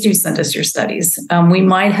 please do send us your studies. We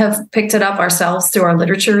might have picked it up ourselves through our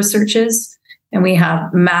literature searches, and we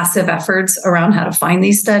have massive efforts around how to find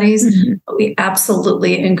these studies. Mm-hmm. But we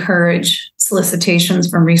absolutely encourage solicitations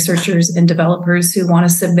from researchers and developers who want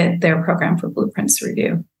to submit their program for Blueprints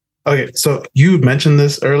review. Okay, so you mentioned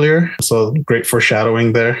this earlier, so great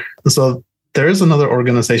foreshadowing there. So there is another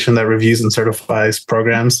organization that reviews and certifies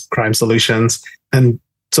programs, Crime Solutions. And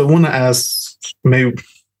so I want to ask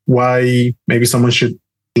why maybe someone should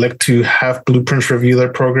look to have Blueprints review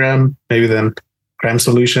their program, maybe then Crime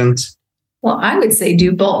Solutions. Well, I would say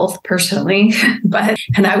do both personally,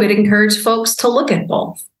 and I would encourage folks to look at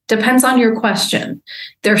both. Depends on your question.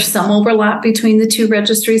 There's some overlap between the two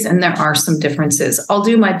registries, and there are some differences. I'll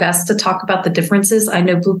do my best to talk about the differences. I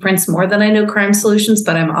know Blueprints more than I know Crime Solutions,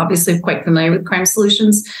 but I'm obviously quite familiar with Crime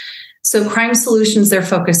Solutions. So Crime Solutions, their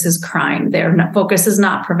focus is crime. Their focus is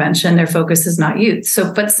not prevention. Their focus is not youth.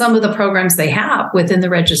 But some of the programs they have within the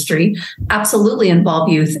registry absolutely involve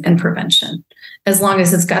youth and prevention, as long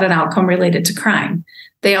as it's got an outcome related to crime.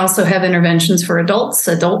 They also have interventions for adult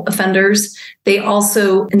offenders. They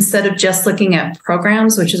also, instead of just looking at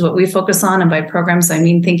programs, which is what we focus on, and by programs, I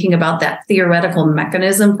mean thinking about that theoretical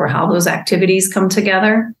mechanism for how those activities come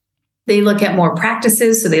together, they look at more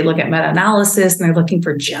practices. So they look at meta-analysis, and they're looking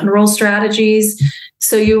for general strategies.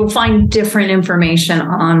 So you'll find different information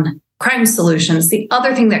on Crime Solutions. The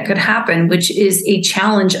other thing that could happen, which is a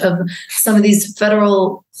challenge of some of these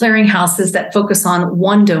federal clearinghouses that focus on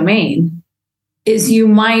one domain, is you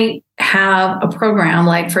might have a program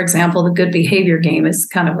like, for example, the Good Behavior Game is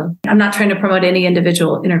I'm not trying to promote any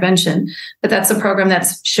individual intervention, but that's a program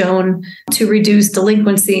that's shown to reduce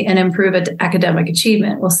delinquency and improve academic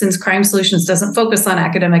achievement. Well, since Crime Solutions doesn't focus on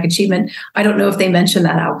academic achievement, I don't know if they mention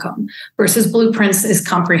that outcome, versus Blueprints is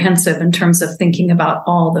comprehensive in terms of thinking about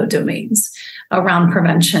all the domains around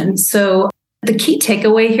prevention. So the key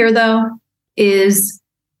takeaway here, though, is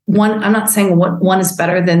one, I'm not saying one is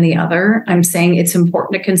better than the other. I'm saying it's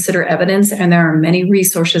important to consider evidence, and there are many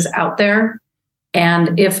resources out there.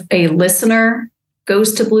 And if a listener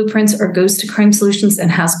goes to Blueprints or goes to Crime Solutions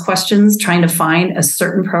and has questions trying to find a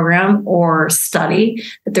certain program or study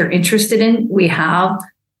that they're interested in, we have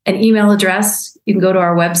an email address. You can go to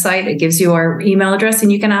our website. It gives you our email address,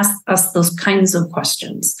 and you can ask us those kinds of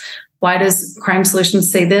questions. Why does Crime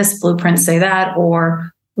Solutions say this, Blueprints say that?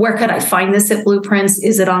 Or where could I find this at Blueprints?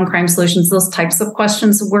 Is it on Crime Solutions? Those types of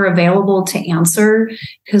questions we're available to answer,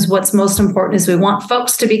 because what's most important is we want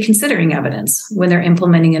folks to be considering evidence when they're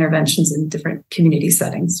implementing interventions in different community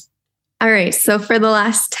settings. All right. So for the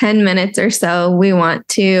last 10 minutes or so, we want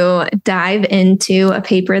to dive into a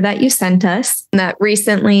paper that you sent us that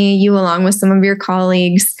recently you, along with some of your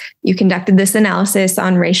colleagues, you conducted this analysis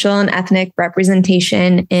on racial and ethnic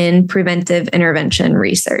representation in preventive intervention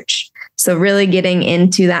research. So really getting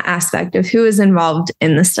into that aspect of who is involved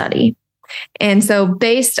in the study. And so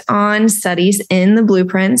based on studies in the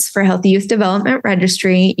Blueprints for Healthy Youth Development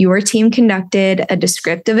Registry, your team conducted a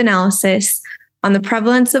descriptive analysis on the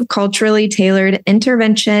prevalence of culturally tailored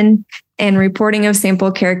intervention and reporting of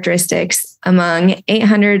sample characteristics among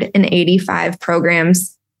 885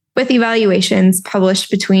 programs with evaluations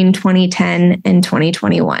published between 2010 and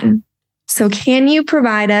 2021. So can you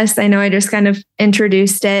provide us, I know I just kind of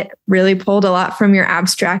introduced it, really pulled a lot from your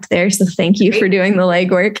abstract there. So thank you for doing the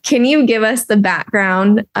legwork. Can you give us the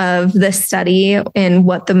background of the study and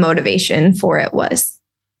what the motivation for it was?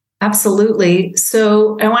 Absolutely.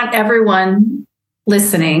 So I want everyone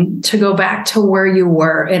listening to go back to where you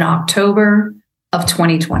were in October of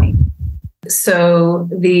 2020. So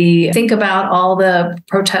think about all the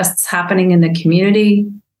protests happening in the community.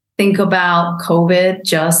 Think about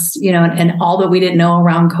COVID, and all that we didn't know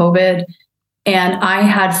around COVID. And I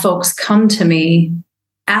had folks come to me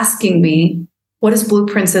asking me, what is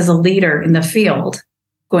Blueprints as a leader in the field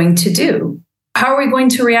going to do? How are we going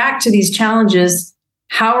to react to these challenges?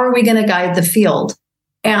 How are we going to guide the field?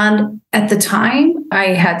 And at the time, I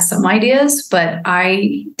had some ideas, but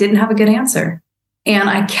I didn't have a good answer.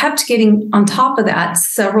 And I kept getting on top of that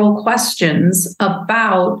several questions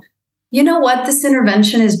about, you know what, this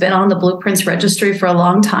intervention has been on the Blueprints registry for a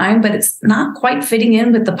long time, but it's not quite fitting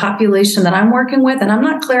in with the population that I'm working with. And I'm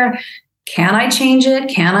not clear, can I change it?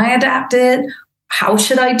 Can I adapt it? How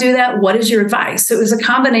should I do that? What is your advice? So it was a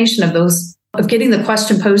combination of those, of getting the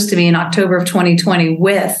question posed to me in October of 2020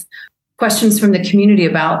 with questions from the community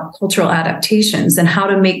about cultural adaptations and how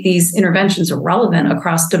to make these interventions relevant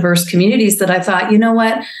across diverse communities, that I thought, you know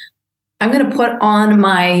what, I'm going to put on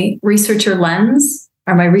my researcher lens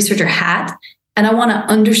or my researcher hat, and I want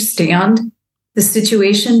to understand the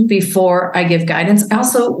situation before I give guidance. I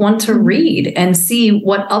also want to read and see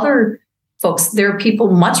what other folks, there are people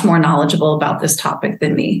much more knowledgeable about this topic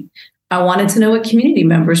than me. I wanted to know what community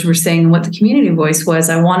members were saying, what the community voice was.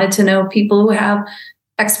 I wanted to know people who have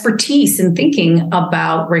expertise in thinking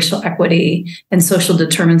about racial equity and social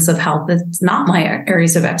determinants of health. It's not my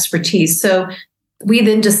areas of expertise. So we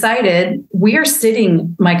then decided we are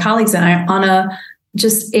sitting, my colleagues and I, on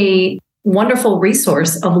just a wonderful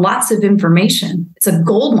resource of lots of information. It's a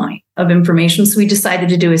goldmine of information. So we decided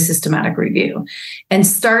to do a systematic review. And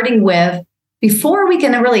starting with, before we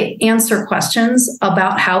can really answer questions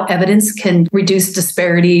about how evidence can reduce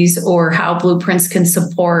disparities or how Blueprints can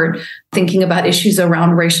support thinking about issues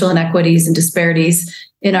around racial inequities and disparities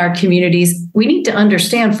in our communities, we need to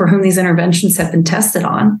understand for whom these interventions have been tested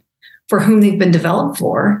on, for whom they've been developed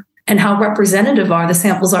for, and how representative the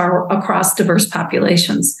samples are across diverse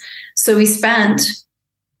populations. So we spent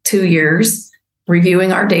 2 years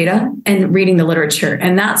reviewing our data and reading the literature.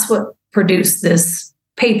 And that's what produced this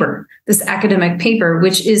paper, this academic paper,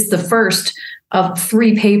 which is the first of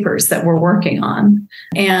 3 papers that we're working on.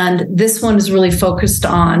 And this one is really focused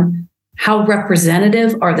on how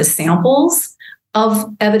representative are the samples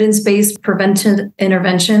of evidence-based prevention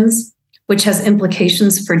interventions, which has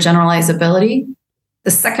implications for generalizability. The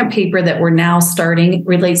second paper that we're now starting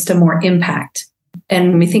relates to more impact. And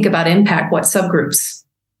when we think about impact, what subgroups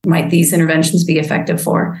might these interventions be effective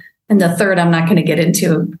for? And the third, I'm not going to get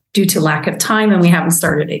into due to lack of time, and we haven't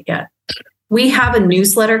started it yet. We have a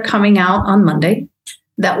newsletter coming out on Monday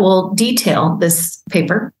that will detail this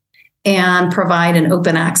paper and provide an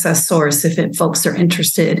open access source if folks are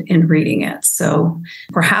interested in reading it. So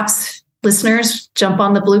perhaps listeners, jump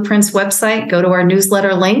on the Blueprints website, go to our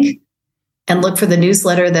newsletter link, and look for the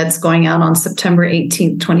newsletter that's going out on September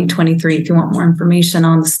 18th, 2023. If you want more information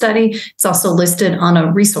on the study, it's also listed on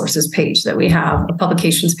a resources page that we have, a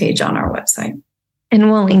publications page on our website.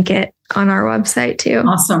 And we'll link it on our website too.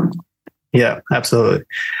 Awesome. Yeah, absolutely.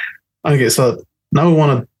 Okay, so now we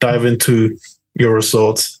want to dive into your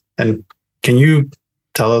results. And can you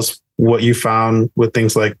tell us what you found with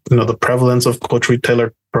things like, the prevalence of culturally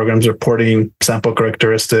tailored programs reporting sample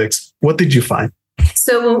characteristics? What did you find?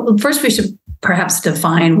 So first, we should perhaps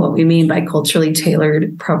define what we mean by culturally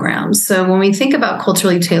tailored programs. So when we think about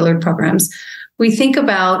culturally tailored programs, we think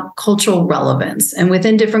about cultural relevance. And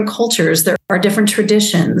within different cultures, there are different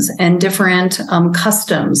traditions and different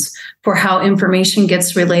customs for how information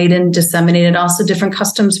gets relayed and disseminated. Also different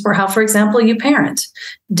customs for how, for example, you parent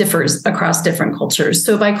differs across different cultures.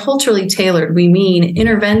 So by culturally tailored, we mean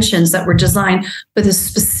interventions that were designed with a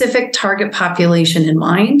specific target population in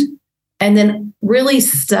mind, and then really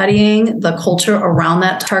studying the culture around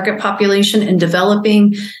that target population and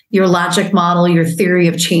developing your logic model, your theory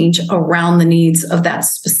of change around the needs of that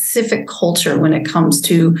specific culture when it comes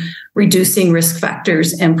to reducing risk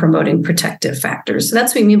factors and promoting protective factors. So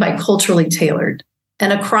that's what we mean by culturally tailored.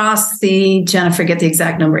 And across Jen, I forget the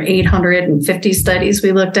exact number, 850 studies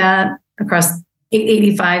we looked at, across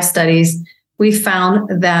 885 studies, we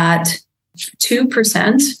found that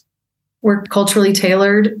 2% were culturally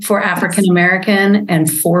tailored for African American and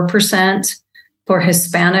 4% for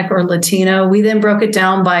Hispanic or Latino. We then broke it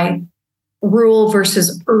down by rural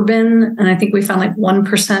versus urban. And I think we found like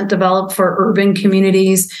 1% developed for urban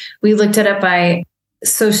communities. We looked at it by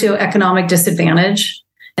socioeconomic disadvantage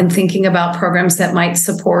and thinking about programs that might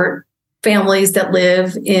support families that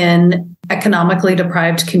live in economically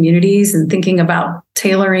deprived communities and thinking about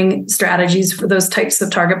tailoring strategies for those types of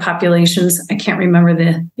target populations. I can't remember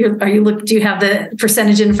do you have the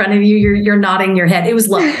percentage in front of you? You're nodding your head. It was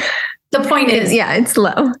low. The point is, it's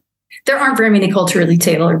low. There aren't very many culturally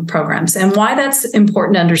tailored programs. And why that's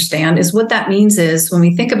important to understand is what that means is when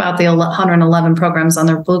we think about the 111 programs on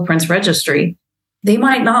their Blueprints registry, they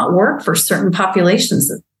might not work for certain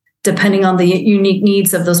populations depending on the unique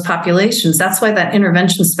needs of those populations. That's why that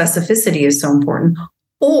intervention specificity is so important.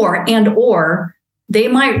 Or they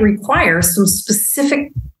might require some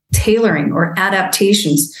specific tailoring or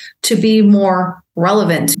adaptations to be more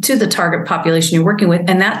relevant to the target population you're working with.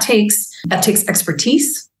 And that takes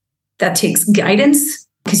expertise, that takes guidance,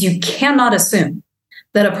 because you cannot assume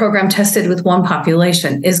that a program tested with one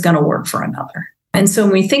population is going to work for another. And so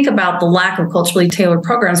when we think about the lack of culturally tailored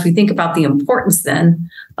programs, we think about the importance then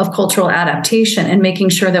of cultural adaptation and making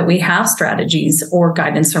sure that we have strategies or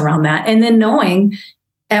guidance around that. And then knowing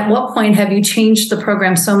at what point have you changed the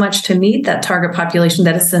program so much to meet that target population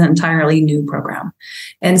that it's an entirely new program.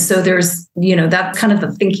 And so there's, that's kind of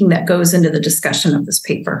the thinking that goes into the discussion of this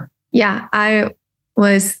paper. Yeah, I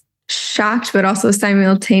was shocked, but also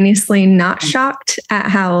simultaneously not shocked at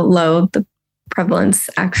how low the prevalence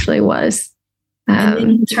actually was. And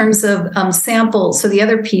in terms of samples, so the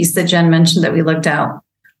other piece that Jen mentioned that we looked at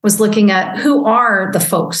was looking at who are the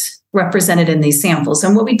folks represented in these samples.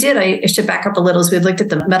 And what we did, I should back up a little, is we looked at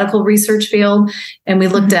the medical research field and we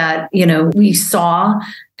looked at, we saw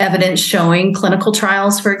evidence showing clinical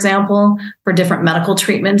trials, for example, for different medical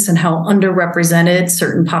treatments and how underrepresented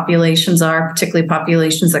certain populations are, particularly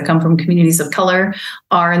populations that come from communities of color,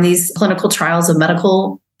 are in these clinical trials of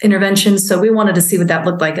medical interventions. So we wanted to see what that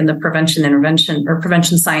looked like in the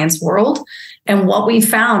prevention science world. And what we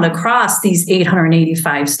found across these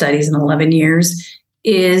 885 studies in 11 years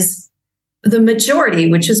is the majority,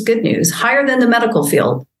 which is good news, higher than the medical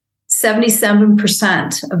field.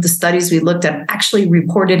 77% of the studies we looked at actually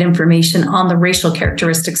reported information on the racial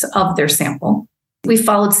characteristics of their sample. We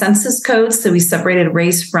followed census codes, so we separated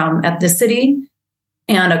race from ethnicity.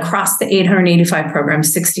 And across the 885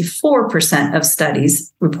 programs, 64% of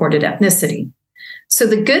studies reported ethnicity. So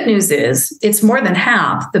the good news is it's more than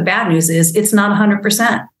half. The bad news is it's not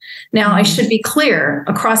 100%. Now, I should be clear,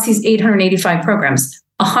 across these 885 programs,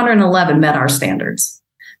 111 met our standards.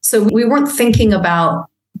 So we weren't thinking about,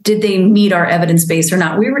 did they meet our evidence base or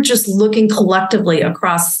not? We were just looking collectively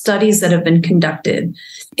across studies that have been conducted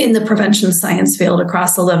in the prevention science field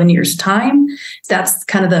across 11 years' time. That's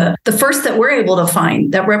kind of the first that we're able to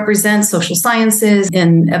find that represents social sciences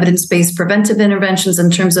and evidence-based preventive interventions in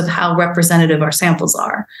terms of how representative our samples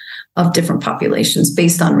are of different populations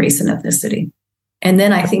based on race and ethnicity. And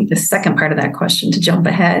then I think the second part of that question, to jump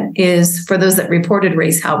ahead, is for those that reported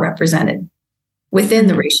race, how represented within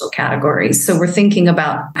the racial categories. So we're thinking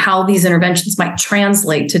about how these interventions might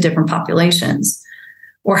translate to different populations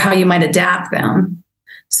or how you might adapt them.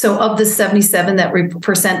 So of the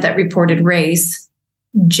 77% that reported race,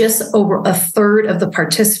 just over a third of the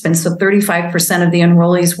participants, so 35% of the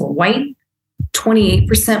enrollees were white,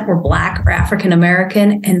 28% were Black or African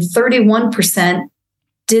American, and 31%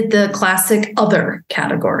 did the classic other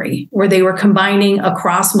category, where they were combining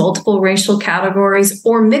across multiple racial categories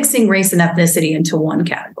or mixing race and ethnicity into one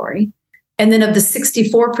category. And then of the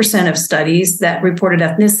 64% of studies that reported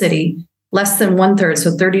ethnicity, less than 1/3,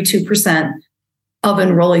 so 32% of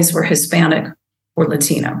enrollees were Hispanic or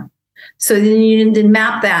Latino. So then you then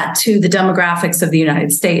map that to the demographics of the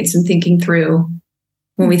United States and thinking through,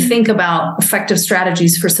 when we think about effective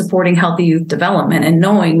strategies for supporting healthy youth development and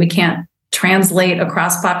knowing we can't translate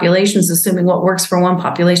across populations, assuming what works for one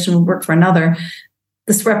population will work for another,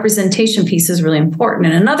 this representation piece is really important.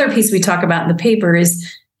 And another piece we talk about in the paper is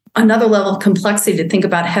another level of complexity to think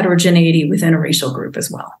about heterogeneity within a racial group as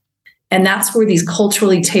well. And that's where these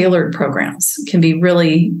culturally tailored programs can be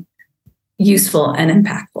really useful and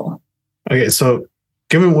impactful. Okay, so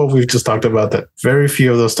given what we've just talked about, that very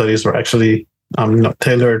few of those studies were actually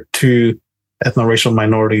tailored to ethno-racial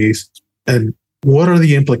minorities, and what are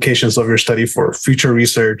the implications of your study for future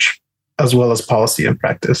research as well as policy and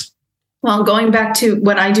practice? Well, going back to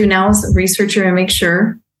what I do now as a researcher, and make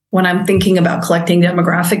sure when I'm thinking about collecting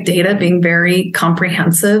demographic data, being very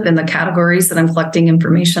comprehensive in the categories that I'm collecting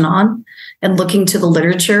information on and looking to the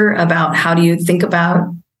literature about how do you think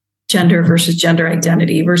about gender versus gender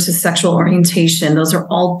identity versus sexual orientation. Those are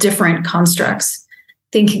all different constructs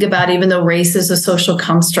thinking about, even though race is a social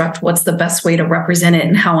construct, what's the best way to represent it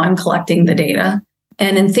and how I'm collecting the data.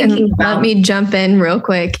 And in thinking about... Let me jump in real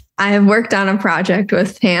quick. I have worked on a project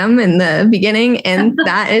with Pam in the beginning, and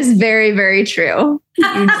that is very, very true.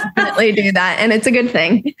 You definitely do that, and it's a good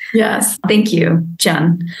thing. Yes. Thank you,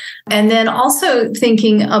 Jen. And then also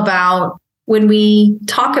thinking about when we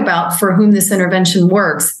talk about for whom this intervention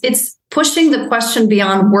works, it's pushing the question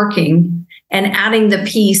beyond working and adding the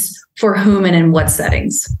piece for whom and in what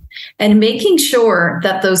settings. And making sure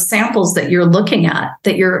that those samples that you're looking at,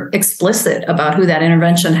 that you're explicit about who that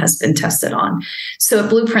intervention has been tested on. So at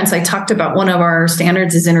Blueprints, I talked about one of our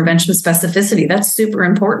standards is intervention specificity. That's super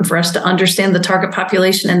important for us to understand the target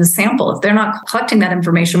population in the sample. If they're not collecting that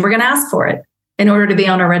information, we're going to ask for it in order to be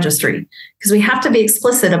on our registry, because we have to be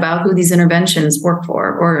explicit about who these interventions work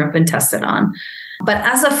for or have been tested on. But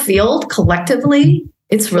as a field, collectively,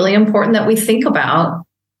 it's really important that we think about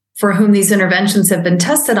for whom these interventions have been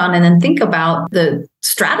tested on, and then think about the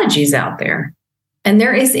strategies out there. And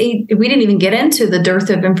we didn't even get into the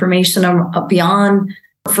dearth of information beyond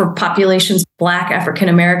for populations, Black,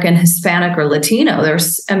 African-American, Hispanic, or Latino.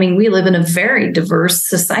 We live in a very diverse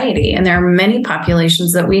society, and there are many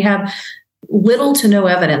populations that we have little to no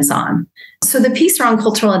evidence on. So the piece around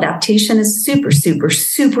cultural adaptation is super, super,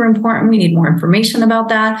 super important. We need more information about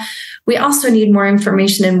that. We also need more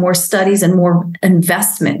information and more studies and more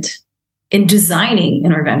investment in designing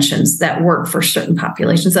interventions that work for certain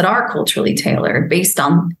populations that are culturally tailored based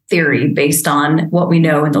on theory, based on what we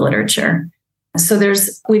know in the literature. So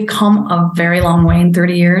we've come a very long way in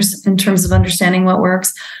 30 years in terms of understanding what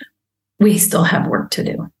works. We still have work to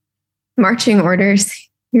do. Marching orders.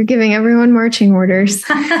 You're giving everyone marching orders.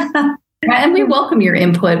 And we welcome your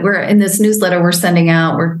input. We're in this newsletter we're sending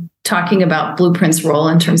out. We're talking about Blueprint's role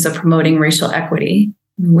in terms of promoting racial equity.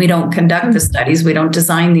 We don't conduct the studies. We don't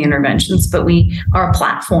design the interventions, but we are a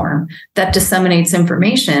platform that disseminates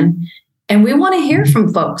information. And we want to hear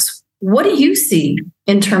from folks. What do you see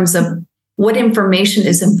in terms of what information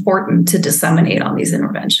is important to disseminate on these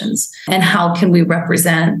interventions? And how can we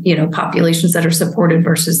represent, populations that are supported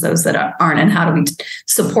versus those that aren't? And how do we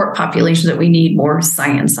support populations that we need more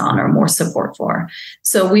science on or more support for?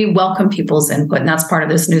 So we welcome people's input. And that's part of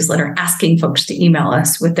this newsletter, asking folks to email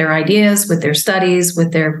us with their ideas, with their studies,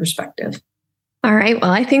 with their perspective. All right. Well,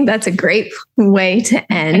 I think that's a great way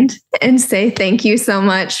to end and say thank you so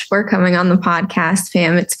much for coming on the podcast,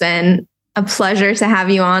 Pam. It's been a pleasure to have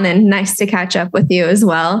you on and nice to catch up with you as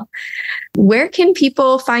well. Where can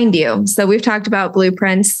people find you? So we've talked about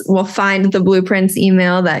Blueprints. We'll find the Blueprints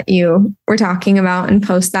email that you were talking about and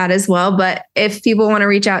post that as well. But if people want to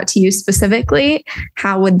reach out to you specifically,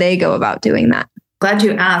 how would they go about doing that? Glad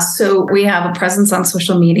you asked. So we have a presence on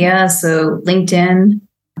social media. So LinkedIn,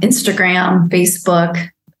 Instagram, Facebook,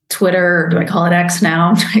 Twitter. Do I call it X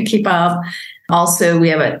now? I keep up. Also, we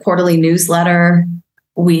have a quarterly newsletter.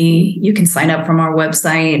 You can sign up from our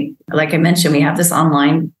website. Like I mentioned, we have this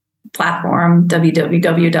online platform,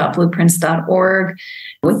 www.blueprints.org.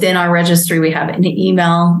 Within our registry, we have an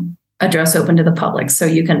email address open to the public. So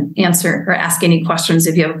you can answer or ask any questions.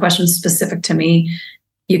 If you have a question specific to me,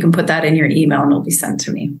 you can put that in your email and it'll be sent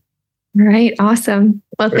to me. All right. Awesome.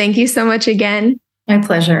 Well, thank you so much again. My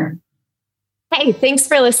pleasure. Hey, thanks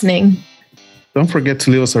for listening. Don't forget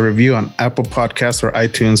to leave us a review on Apple Podcasts or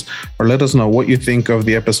iTunes, or let us know what you think of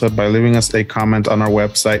the episode by leaving us a comment on our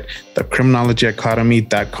website,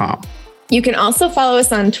 thecriminologyacademy.com. You can also follow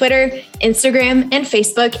us on Twitter, Instagram, and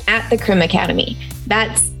Facebook at The Crim Academy.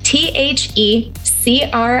 That's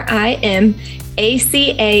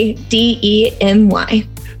TheCrimAcademy.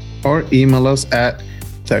 Or email us at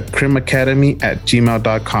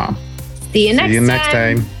thecrimacademy@gmail.com. See you next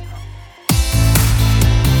time.